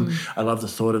behind them. I love the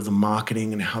thought of the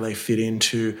marketing and how they fit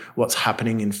into what's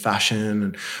happening in fashion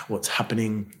and what's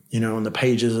happening, on the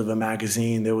pages of a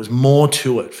magazine. There was more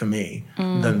to it for me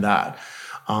than that.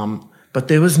 But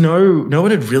there was no one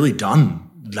had really done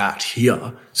that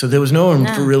here. So there was no one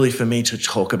really for me to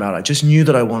talk about. I just knew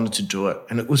that I wanted to do it,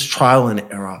 and it was trial and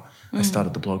error. I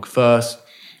started the blog first,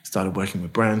 started working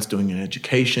with brands, doing an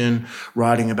education,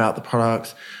 writing about the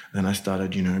products. Then I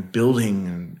started, building,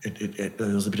 and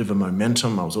there was a bit of a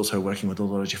momentum. I was also working with a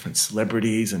lot of different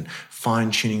celebrities and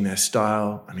fine-tuning their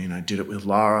style. I did it with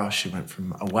Lara. She went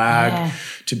from a wag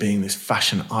to being this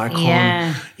fashion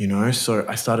icon, So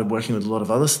I started working with a lot of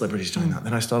other celebrities doing that.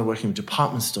 Then I started working with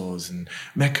department stores and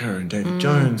Mecca and David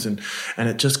Jones, and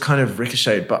it just kind of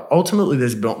ricocheted. But ultimately,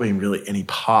 there's not been really any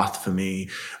path for me,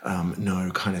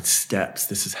 no kind of steps.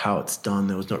 This is how it's done.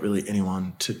 There was not really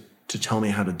anyone to tell me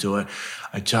how to do it.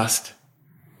 I just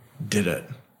did it.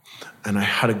 And I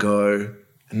had to go,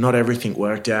 and not everything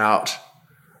worked out.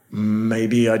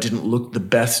 Maybe I didn't look the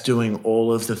best doing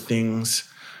all of the things.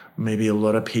 Maybe a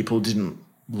lot of people didn't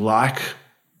like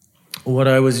what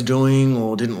I was doing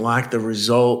or didn't like the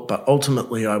result, but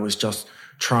ultimately I was just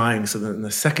trying, so that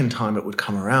the second time it would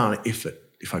come around, if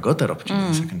I got that opportunity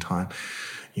the second time,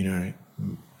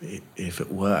 if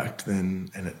it worked, then,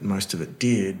 and most of it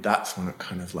did, that's when it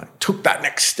kind of like took that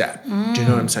next step. Do you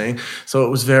know what I'm saying? So it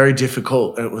was very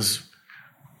difficult. It was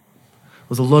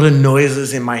a lot of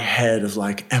noises in my head of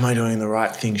like, am I doing the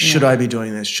right thing? Should I be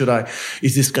doing this?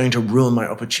 Is this going to ruin my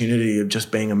opportunity of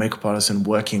just being a makeup artist and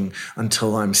working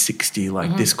until I'm 60?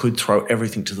 Like this could throw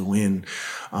everything to the wind.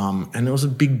 And there was a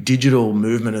big digital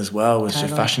movement as well, which the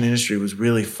fashion industry was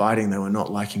really fighting. They were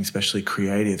not liking especially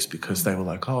creatives, because they were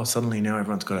like, oh, suddenly now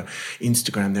everyone's got an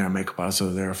Instagram, they're a makeup artist,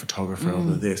 or they're a photographer, or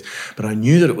they're this. But I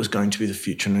knew that it was going to be the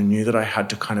future, and I knew that I had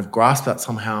to kind of grasp that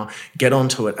somehow, get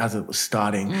onto it as it was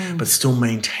starting, but still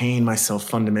maintain myself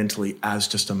fundamentally as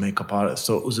just a makeup artist.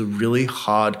 So it was a really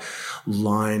hard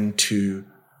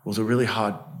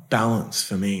balance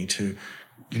for me to,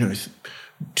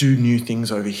 do new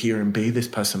things over here and be this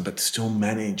person, but still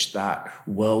manage that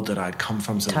world that I'd come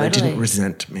from, so they didn't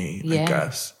resent me, I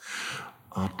guess.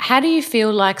 How do you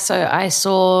feel like, so I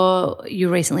saw you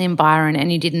recently in Byron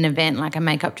and you did an event, like a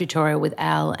makeup tutorial with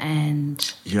Al and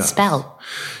Spell.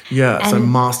 Yeah, so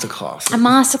masterclass. A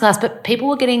masterclass, but people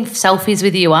were getting selfies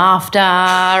with you after,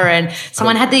 and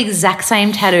someone had the exact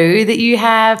same tattoo that you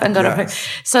have and got a.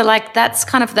 So like that's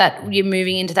kind of that, you're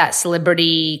moving into that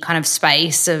celebrity kind of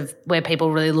space of where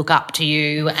people really look up to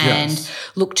you and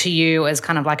look to you as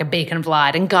kind of like a beacon of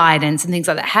light and guidance and things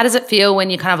like that. How does it feel when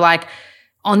you're kind of like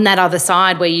on that other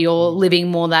side where you're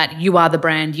living more that you are the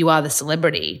brand, you are the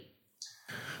celebrity?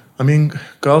 I mean,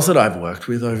 girls that I've worked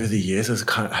with over the years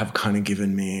have kind of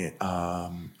given me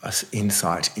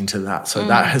insight into that. So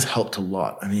that has helped a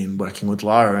lot. I mean, working with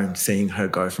Lara and seeing her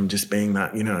go from just being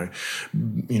that, you know,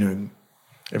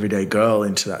 everyday girl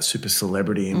into that super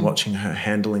celebrity and watching her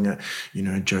handling it, you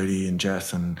know, Jodie and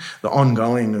Jess and the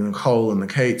ongoing and Nicole and the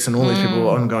Kates and all these people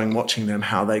ongoing, watching them,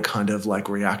 how they kind of like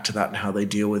react to that and how they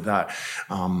deal with that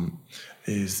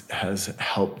has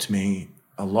helped me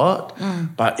a lot.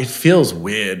 But it feels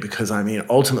weird because, I mean,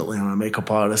 ultimately I'm a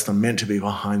makeup artist. I'm meant to be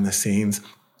behind the scenes.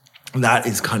 That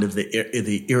is kind of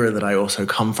the era that I also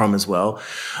come from as well.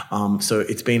 So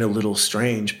it's been a little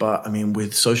strange, but I mean,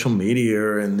 with social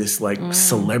media and this like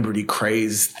celebrity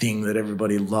craze thing that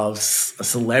everybody loves, a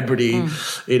celebrity,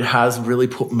 it has really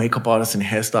put makeup artists and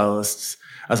hairstylists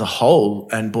as a whole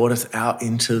and brought us out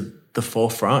into the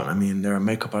forefront. I mean, there are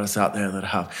makeup artists out there that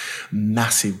have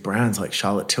massive brands like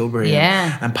Charlotte Tilbury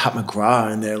and Pat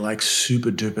McGrath, and they're like super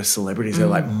duper celebrities. They're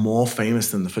like more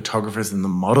famous than the photographers and the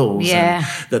models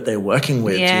that they're working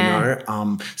with, you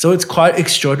know. So it's quite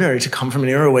extraordinary to come from an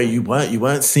era where you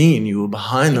weren't seen, you were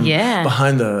behind them,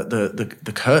 behind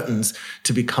the curtains,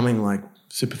 to becoming like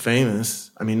super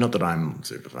famous. I mean, not that I'm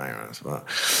super famous, but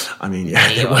I mean,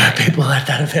 there were people at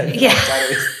that event.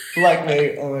 Like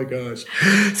me. Oh my gosh.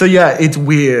 So yeah, it's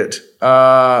weird.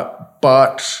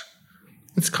 But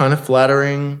it's kind of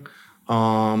flattering.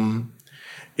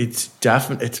 It's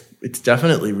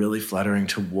definitely really flattering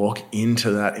to walk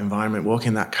into that environment, walk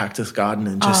in that cactus garden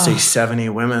and just see 70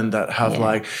 women that have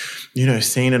like, you know,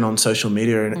 seen it on social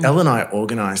media. And Elle and I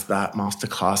organized that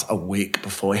masterclass a week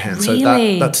beforehand.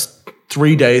 Really? So that's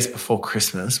 3 days before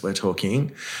Christmas, we're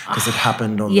talking, because it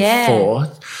happened on the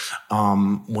 4th.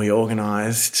 We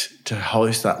organised to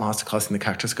host that masterclass in the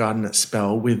Cactus Garden at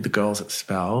Spell with the girls at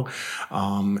Spell.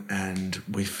 And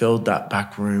we filled that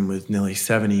back room with nearly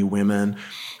 70 women.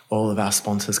 All of our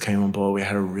sponsors came on board. We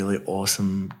had a really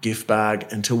awesome gift bag,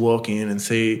 and to walk in and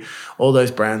see all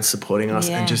those brands supporting us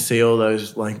and just see all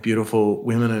those like beautiful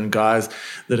women and guys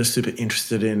that are super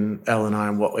interested in Elle and I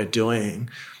and what we're doing.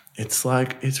 It's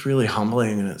like, it's really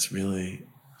humbling and it's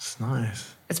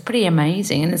nice. It's pretty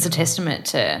amazing, and it's a testament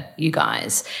to you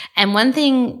guys. And one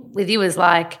thing with you is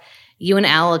like you and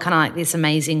Elle are kind of like this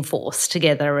amazing force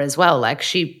together as well. Like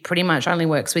she pretty much only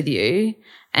works with you,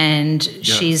 and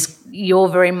you're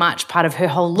very much part of her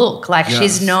whole look. Like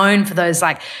she's known for those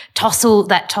like tousled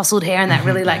hair and that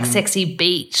really like sexy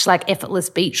beach, like effortless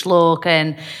beach look.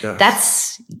 And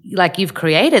that's like, you've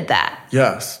created that.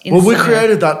 Yes. Well, we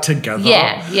created that together.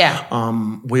 Yeah.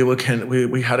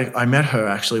 I met her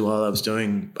actually while I was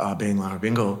doing Being Lara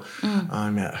Bingle. I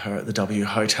met her at the W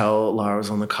Hotel. Lara was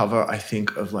on the cover, I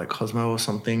think, of like Cosmo or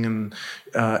something. And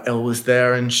Elle was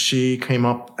there, and she came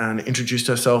up and introduced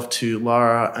herself to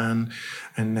Lara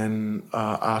and then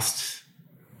asked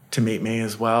to meet me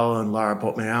as well, and Lara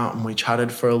brought me out and we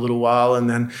chatted for a little while, and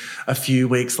then a few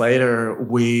weeks later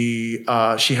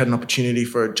she had an opportunity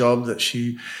for a job that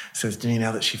she says to me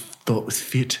now that she thought was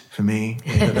fit for me.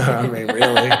 I mean,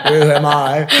 really, who am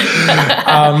I?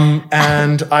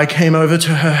 And I came over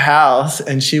to her house,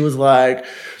 and she was like,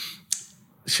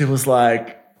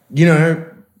 you know,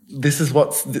 this is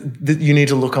you need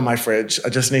to look on my fridge. I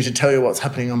just need to tell you what's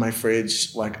happening on my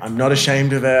fridge. Like, I'm not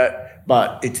ashamed of it,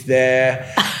 but it's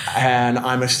there and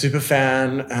I'm a super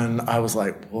fan. And I was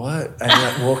like, what? And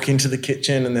I walk into the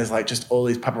kitchen and there's like just all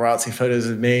these paparazzi photos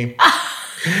of me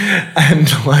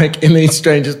and like in these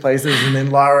strangest places. And then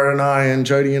Lara and I and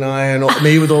Jodie and I and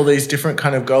me with all these different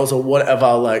kind of girls or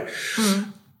whatever, like,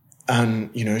 and,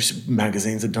 you know,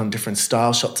 magazines had done different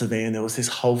style shots of me, and there was this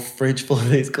whole fridge full of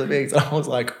these clippings. I was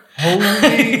like,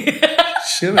 holy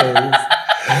shivers.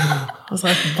 I was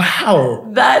like, wow.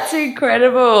 That's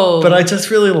incredible. But I just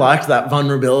really liked that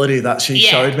vulnerability that she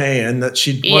showed me, and that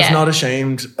she was not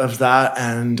ashamed of that,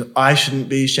 and I shouldn't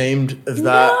be ashamed of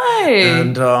that.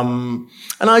 No.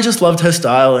 And I just loved her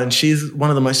style, and she's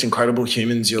one of the most incredible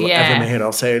humans you'll ever meet.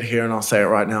 I'll say it here and I'll say it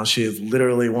right now. She is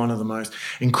literally one of the most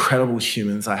incredible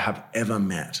humans I have ever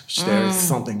met. There is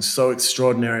something so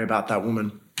extraordinary about that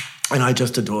woman, and I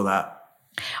just adore that.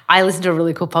 I listened to a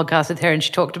really cool podcast with her and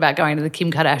she talked about going to the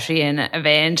Kim Kardashian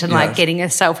event and like getting a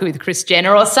selfie with Kris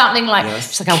Jenner or something like,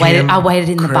 she's like, I waited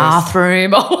in the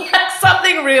bathroom or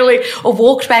something really, or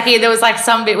walked back in. There was like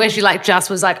some bit where she like just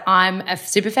was like, I'm a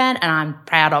super fan and I'm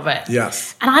proud of it.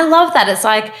 Yes. And I love that. It's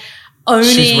like owning.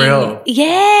 She's real.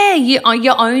 Yeah,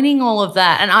 you're owning all of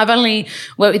that. And I've only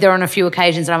worked with her on a few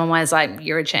occasions and I'm always like,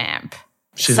 you're a champ.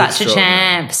 She's such a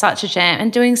champ,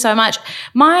 and doing so much.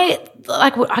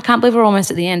 I can't believe we're almost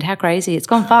at the end. How crazy. It's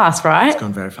gone fast, right? It's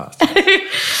gone very fast.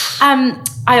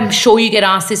 I'm sure you get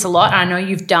asked this a lot. I know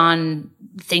you've done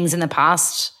things in the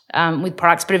past with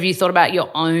products, but have you thought about your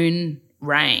own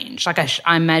range? Like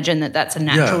I imagine that's a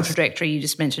natural trajectory. You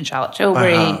just mentioned Charlotte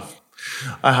Tilbury.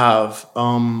 I have.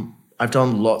 I've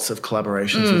done lots of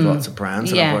collaborations with lots of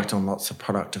brands and I've worked on lots of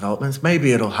product developments.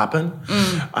 Maybe it'll happen.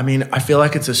 I mean, I feel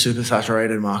like it's a super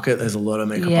saturated market. There's a lot of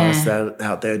makeup artists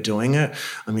out there doing it.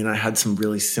 I mean, I had some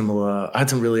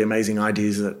really amazing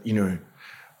ideas that, you know,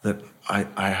 that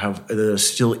I have that are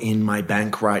still in my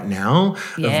bank right now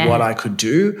of what I could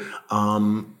do.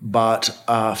 But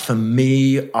for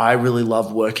me, I really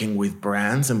love working with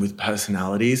brands and with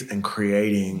personalities and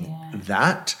creating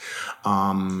that.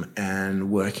 And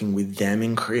working with them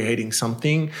in creating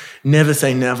something. Never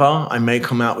say never. I may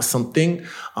come out with something.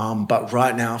 But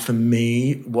right now, for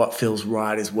me, what feels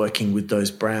right is working with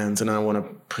those brands, and I want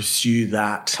to pursue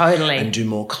that totally and do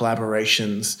more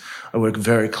collaborations. I work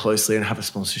very closely and have a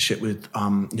sponsorship with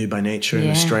Nude by Nature,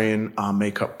 an Australian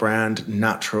makeup brand,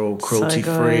 natural,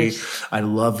 cruelty-free. I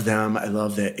love them. I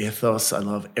love their ethos. I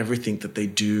love everything that they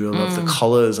do. I love the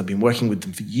colors. I've been working with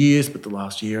them for years, but the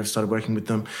last year I've started working with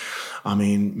them. I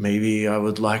mean, maybe I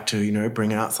would like to, you know,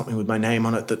 bring out something with my name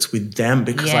on it that's with them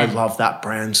because I love that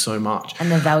brand so much.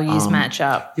 And the values match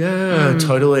up. Yeah,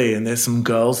 totally. And there's some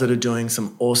girls that are doing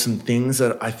some awesome things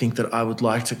that I think that I would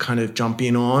like to kind of jump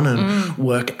in on and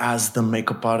work as the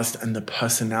makeup artist and the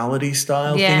personality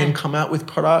style thing and come out with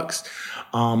products.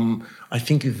 I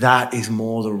think that is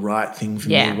more the right thing for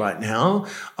me right now,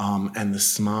 and the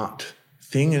smart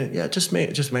thing. And it just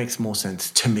makes more sense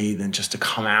to me than just to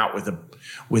come out with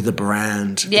a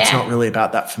brand. It's not really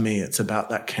about that for me. It's about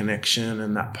that connection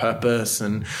and that purpose.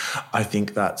 And I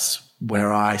think that's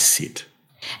where I sit.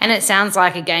 And it sounds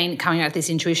like, again, coming out with this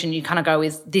intuition, you kind of go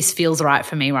with, this feels right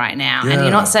for me right now. And you're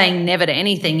not saying never to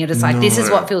anything. You're just like, this is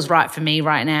what feels right for me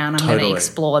right now, and I'm going to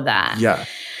explore that. Yeah.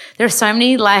 There are so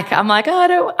many, I'm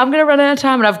going to run out of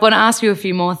time, and I've got to ask you a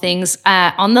few more things.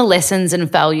 On the lessons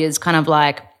and failures kind of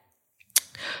like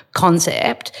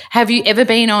concept, have you ever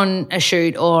been on a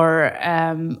shoot or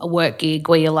a work gig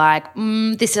where you're like,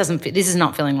 this is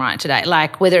not feeling right today?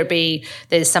 Like whether it be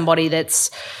there's somebody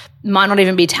that's might not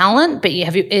even be talent, but I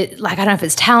don't know if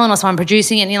it's talent or someone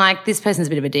producing it and you're like, this person's a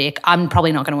bit of a dick, I'm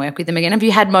probably not going to work with them again. Have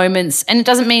you had moments, and it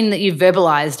doesn't mean that you've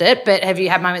verbalized it, but have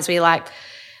you had moments where you're like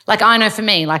I know for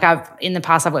me, in the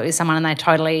past I've worked with someone and they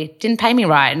totally didn't pay me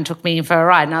right and took me for a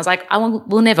ride, and I was like,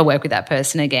 we'll never work with that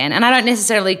person again. And I don't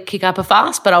necessarily kick up a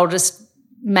fuss, but I'll just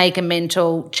make a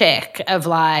mental check of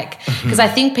because I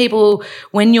think people,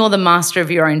 when you're the master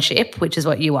of your own ship, which is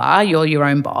what you are, you're your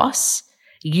own boss,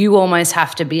 you almost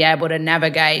have to be able to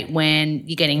navigate when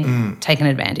you're getting taken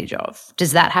advantage of.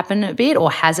 Does that happen a bit,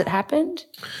 or has it happened?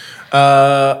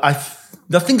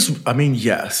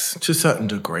 Yes, to certain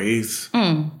degrees.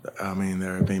 I mean,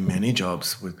 there have been many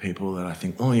jobs with people that I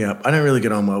think, I don't really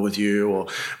get on well with you, or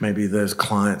maybe there's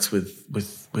clients with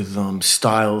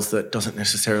styles that doesn't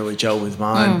necessarily gel with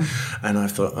mine, and I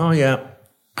thought,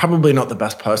 probably not the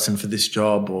best person for this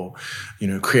job, or, you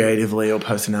know, creatively or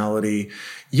personality.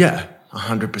 Yeah,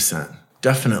 100%,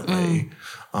 definitely.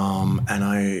 And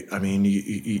I mean,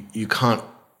 you can't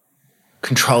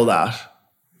control that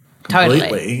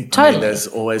completely. Totally. I mean, there's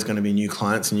always going to be new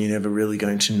clients and you're never really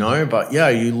going to know. But yeah,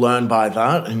 you learn by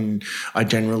that. And I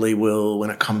generally will, when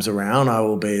it comes around, I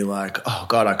will be like, oh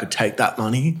God, I could take that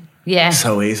money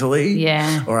so easily.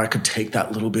 Yeah. Or I could take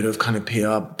that little bit of kind of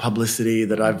PR publicity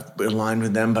that I've aligned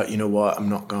with them. But you know what? I'm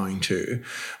not going to,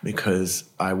 because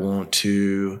I want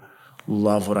to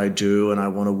love what I do and I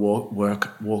want to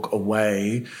walk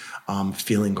away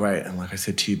feeling great. And like I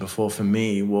said to you before, for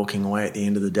me, walking away at the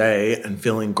end of the day and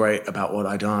feeling great about what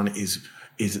I've done is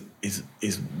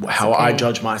how I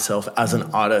judge myself as an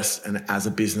artist and as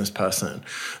a business person.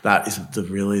 That is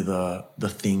really the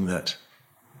thing that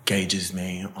gauges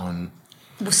me on.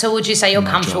 So would you say you're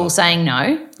comfortable saying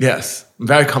no? Yes, I'm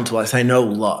very comfortable. I say no a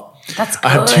lot. That's good. I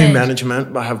have two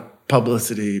management. I have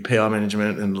publicity, PR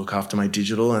management, and look after my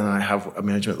digital, and I have a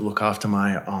management that look after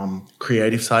my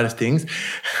creative side of things.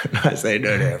 And I say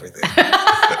no to everything.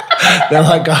 They're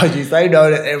like, God, you say no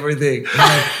to everything.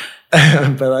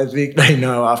 But I think they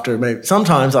know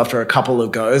sometimes after a couple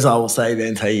of goes, I will say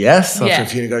yes after a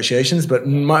few negotiations. But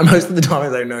most of the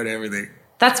time, they know to everything.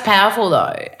 That's powerful,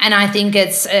 though, and I think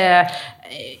it's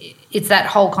that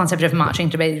whole concept of marching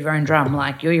to beat your own drum.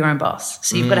 Like, you're your own boss,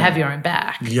 so you've got to have your own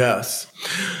back. Yes,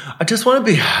 I just want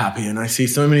to be happy, and I see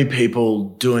so many people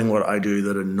doing what I do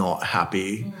that are not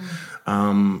happy.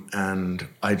 And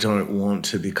I don't want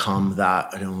to become that.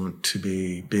 I don't want to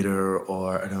be bitter,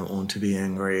 or I don't want to be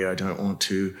angry. I want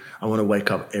to wake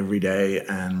up every day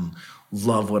and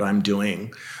love what I'm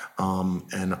doing.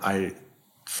 And I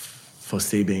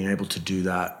foresee being able to do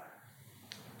that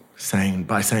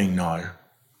by saying no.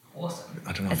 Awesome.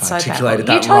 I don't know it's if I articulated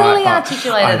that right. You totally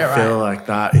articulated it right. I feel like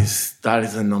that is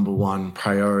the number one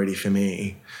priority for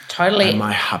me. Totally. And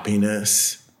my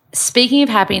happiness. Speaking of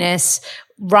happiness,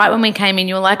 right when we came in,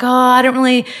 you were like,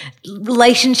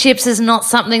 relationships is not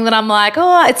something that I'm like,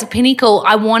 it's a pinnacle.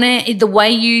 The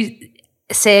way you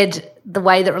said the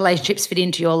way that relationships fit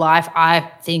into your life, I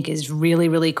think is really,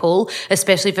 really cool,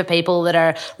 especially for people that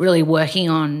are really working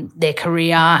on their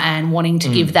career and wanting to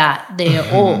give that their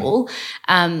all.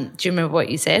 Do you remember what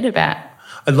you said about?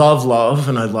 I love love,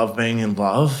 and I love being in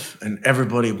love, and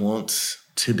everybody wants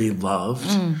to be loved.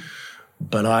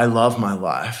 But I love my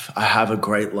life. I have a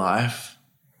great life.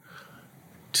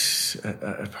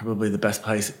 Probably the best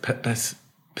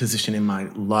position in my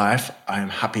life. I am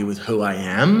happy with who I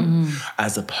am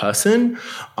as a person.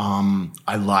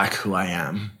 I like who I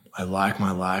am. I like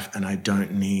my life, and I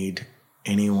don't need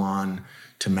anyone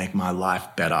to make my life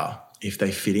better. If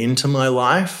they fit into my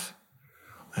life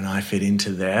and I fit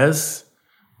into theirs,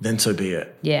 then so be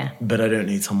it. Yeah. But I don't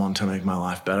need someone to make my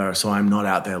life better. So I'm not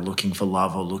out there looking for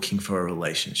love or looking for a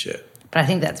relationship. But I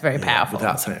think that's very powerful.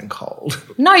 Without sounding cold.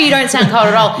 No, you don't sound cold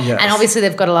at all. Yes. And obviously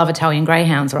they've got to love Italian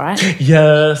greyhounds, right?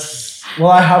 Yes. Well,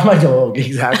 I have my dog,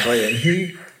 exactly. And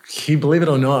he, believe it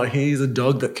or not, he's a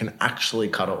dog that can actually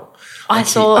cuddle. He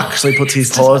actually puts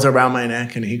his paws around my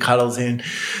neck and he cuddles in.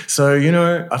 So,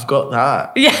 I've got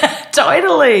that. Yeah,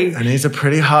 totally. And he's some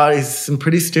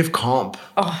pretty stiff comp.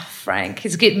 Oh, Frank.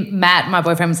 He's getting Matt, my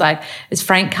boyfriend, was like, is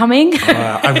Frank coming?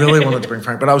 I really wanted to bring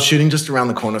Frank, but I was shooting just around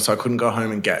the corner, so I couldn't go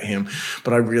home and get him.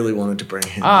 But I really wanted to bring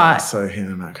him so him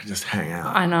and Matt could just hang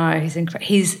out. I know. He's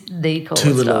the coolest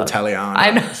Two little dog. Italianos.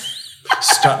 I know.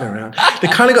 Strutting around. They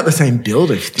kind of got the same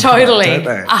build, if you think totally.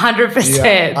 about it, don't they? 100%.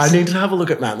 Yeah. I need to have a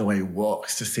look at Matt and the way he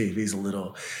walks to see if he's got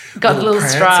a little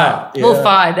strut. Yeah. We'll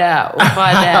find out.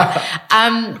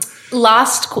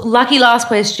 Last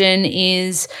question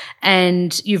is,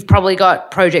 and you've probably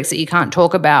got projects that you can't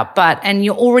talk about, and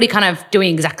you're already kind of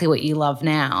doing exactly what you love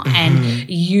now, and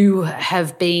you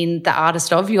have been the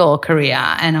artist of your career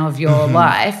and of your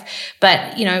life.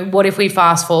 But, what if we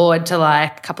fast forward to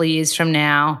like a couple of years from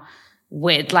now?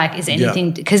 Is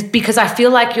anything because I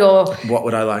feel like what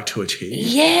would I like to achieve?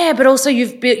 Yeah, but also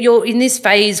you're in this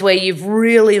phase where you've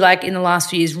really, like, in the last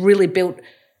few years, really built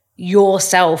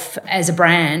yourself as a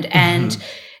brand and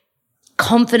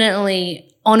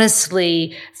confidently,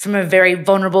 honestly, from a very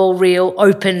vulnerable, real,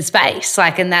 open space.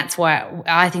 And that's why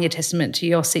I think a testament to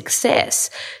your success.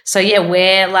 So yeah,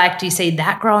 where do you see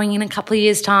that growing in a couple of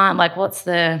years' time? What's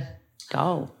the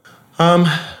goal?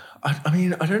 I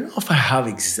mean, I don't know if I have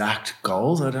exact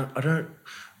goals. I don't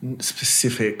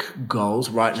specific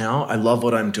goals right now. I love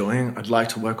what I'm doing. I'd like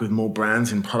to work with more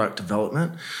brands in product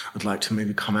development. I'd like to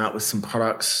maybe come out with some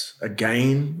products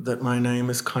again that my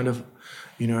name is kind of,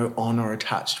 on or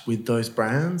attached with those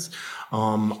brands.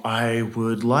 I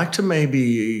would like to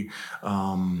maybe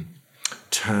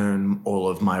turn all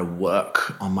of my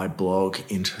work on my blog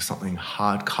into something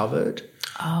hard-covered.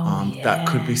 That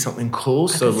could be something cool.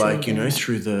 So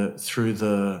through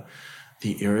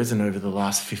the eras and over the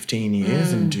last 15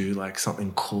 years and do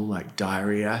something cool, like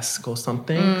diary-esque or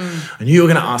something. I knew you were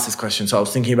going to ask this question, so I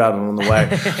was thinking about it on the way.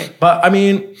 But I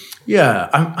mean, yeah,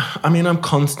 I'm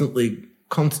constantly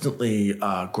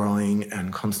growing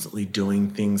and constantly doing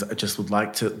things. I just would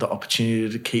like the opportunity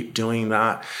to keep doing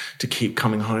that, to keep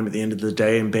coming home at the end of the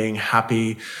day and being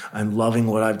happy and loving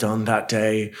what I've done that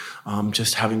day,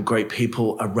 just having great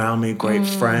people around me, great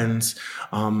friends,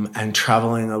 and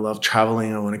traveling. I love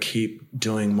traveling. I want to keep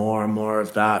doing more and more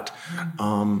of that.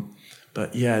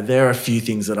 But yeah, there are a few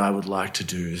things that I would like to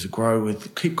do: is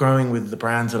keep growing with the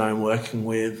brands that I'm working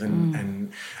with,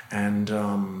 and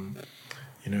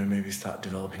maybe start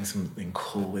developing something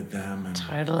cool with them. And,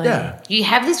 totally. Yeah. You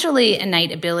have this really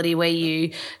innate ability where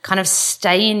you kind of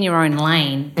stay in your own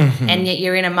lane and yet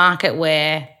you're in a market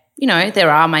where, you know, there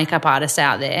are makeup artists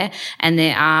out there and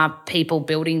there are people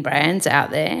building brands out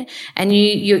there, and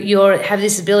you have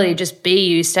this ability to just be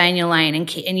you, stay in your lane,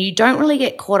 and you don't really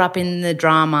get caught up in the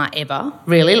drama ever,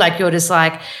 really. Like, you're just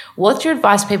like, what's your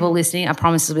advice to people listening? I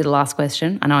promise this will be the last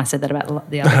question. I know I said that about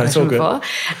the other question before.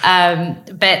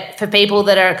 But for people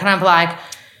that are kind of like,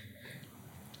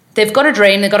 they've got a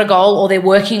dream, they've got a goal, or they're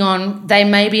working on, they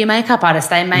may be a makeup artist,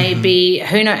 they may be,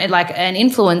 who knows, like an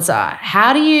influencer.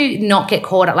 How do you not get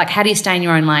caught up? Like, how do you stay in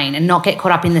your own lane and not get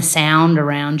caught up in the sound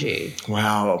around you?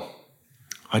 Wow.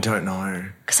 I don't know.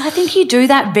 Because I think you do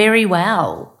that very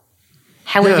well,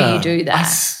 however you do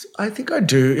that. I think I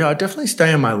do. Yeah, I definitely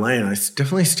stay in my lane. I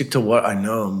definitely stick to what I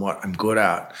know and what I'm good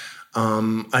at.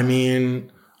 I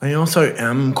mean, I also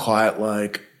am quite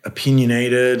like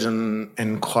opinionated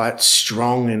and quite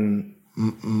strong in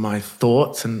my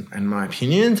thoughts and my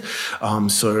opinions.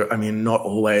 So, I mean, not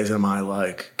always am I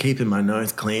like keeping my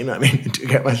nose clean. I mean, to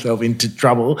get myself into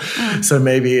trouble. So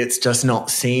maybe it's just not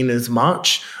seen as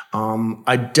much.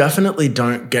 I definitely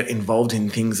don't get involved in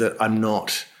things that I'm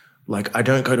not, like, I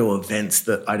don't go to events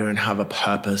that I don't have a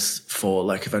purpose for,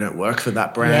 like if I don't work for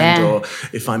that brand or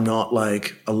if I'm not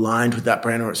like aligned with that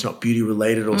brand or it's not beauty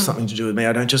related or something to do with me.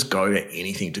 I don't just go to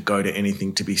anything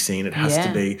to be seen. It has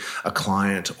to be a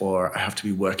client, or I have to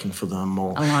be working for them,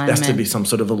 or there has to be some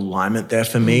sort of alignment there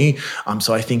for me.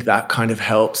 So I think that kind of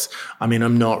helps. I mean, I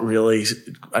don't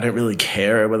really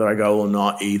care whether I go or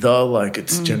not either. Like,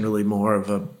 it's generally more of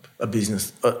a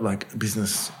business,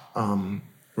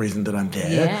 reason that I'm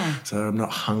there. Yeah. So I'm not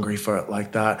hungry for it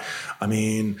like that. I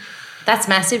mean, that's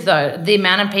massive though. The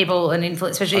amount of people and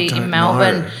influence, especially in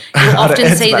Melbourne, you'll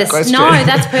often see this. Question. No,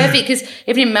 that's perfect, because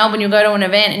if you're in Melbourne, you'll go to an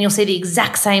event and you'll see the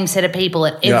exact same set of people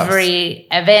at every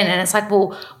event, and it's like,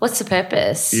 well, what's the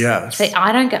purpose? Yes. See,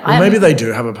 I don't get. Well, maybe they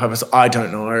do have a purpose. I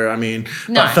don't know. I mean,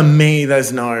 but for me, if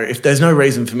there's no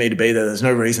reason for me to be there, there's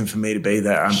no reason for me to be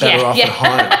there. I'm better off at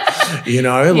home. You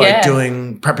know, like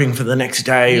prepping for the next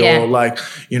day, or like,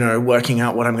 you know, working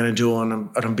out what I'm going to do on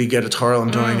a big editorial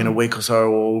I'm doing in a week or so,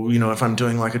 or, you know, if I'm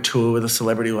doing like a tour with a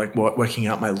celebrity, like working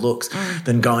out my looks,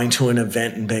 than going to an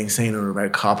event and being seen on a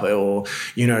red carpet, or,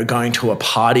 you know, going to a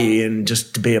party and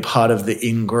just to be a part of the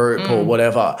in-group or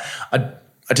whatever.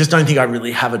 I just don't think I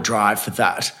really have a drive for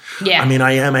that. Yeah. I mean,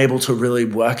 I am able to really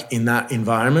work in that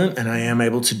environment, and I am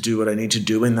able to do what I need to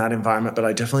do in that environment, but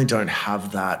I definitely don't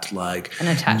have that, like, an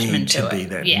attachment need to be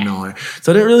there. Yeah. No.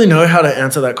 So I don't really know how to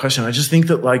answer that question. I just think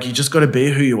that, like, you just got to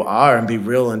be who you are and be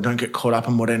real, and don't get caught up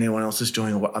in what anyone else is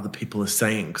doing or what other people are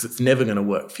saying, because it's never going to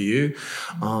work for you.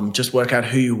 Just work out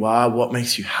who you are, what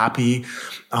makes you happy,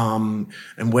 and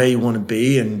where you want to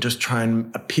be, and just try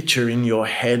and picture in your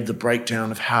head the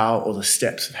breakdown of how, or the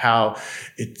steps of how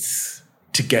it's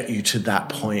to get you to that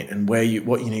point, and what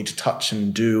you need to touch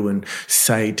and do and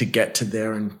say to get to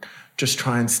there, and just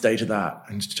try and stay to that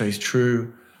and stay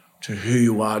true to who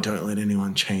you are. Don't let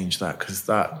anyone change that, because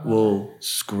that will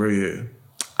screw you.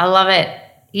 I love it.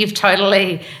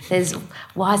 There's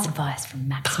wise advice from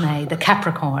Max May, the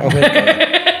Capricorn.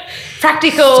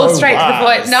 Practical, so straight to the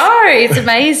point. No, it's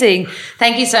amazing.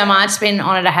 Thank you so much. It's been an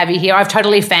honour to have you here. I've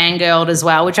totally fangirled as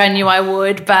well, which I knew I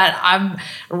would, but I'm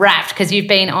wrapped because you've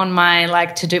been on my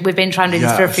we've been trying to do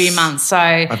this for a few months. So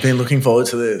I've been looking forward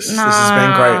to this. This has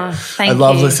been great. I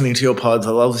love listening to your pods.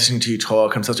 I love listening to you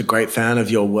talk. I'm such a great fan of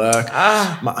your work.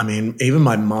 I mean, even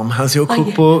my mum has your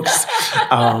cookbooks.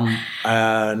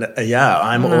 And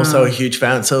I'm also a huge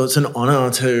fan. So it's an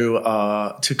honour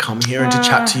to come here and to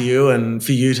chat to you, and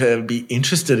for you to be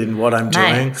interested in what I'm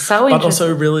doing. But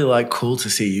also really like cool to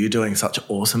see you doing such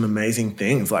awesome, amazing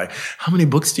things. Like, how many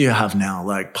books do you have now?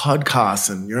 Like podcasts,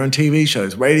 and you're on TV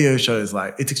shows, radio shows.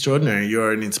 Like, it's extraordinary.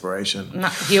 You're an inspiration. No,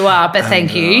 you are, but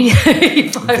thank you.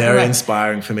 Very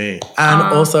inspiring for me. And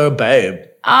also, babe.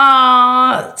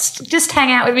 Just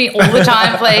hang out with me all the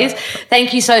time, please.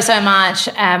 Thank you so much.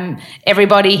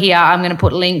 Everybody here, I'm going to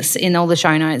put links in all the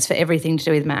show notes for everything to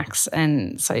do with Max.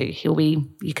 And so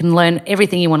you can learn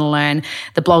everything you want to learn.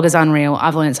 The blog is unreal.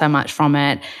 I've learned so much from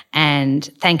it. And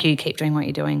thank you. Keep doing what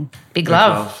you're doing. Big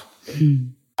love.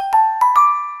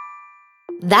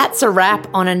 That's a wrap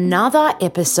on another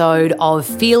episode of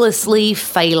Fearlessly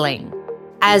Failing.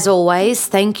 As always,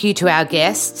 thank you to our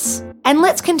guests. And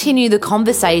let's continue the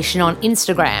conversation on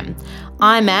Instagram.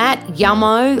 I'm at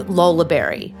Yummo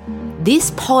Lolaberry.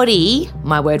 This poddy,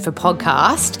 my word for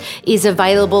podcast, is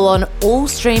available on all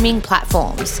streaming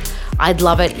platforms. I'd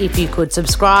love it if you could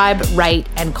subscribe, rate,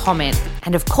 and comment.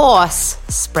 And of course,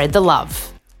 spread the love.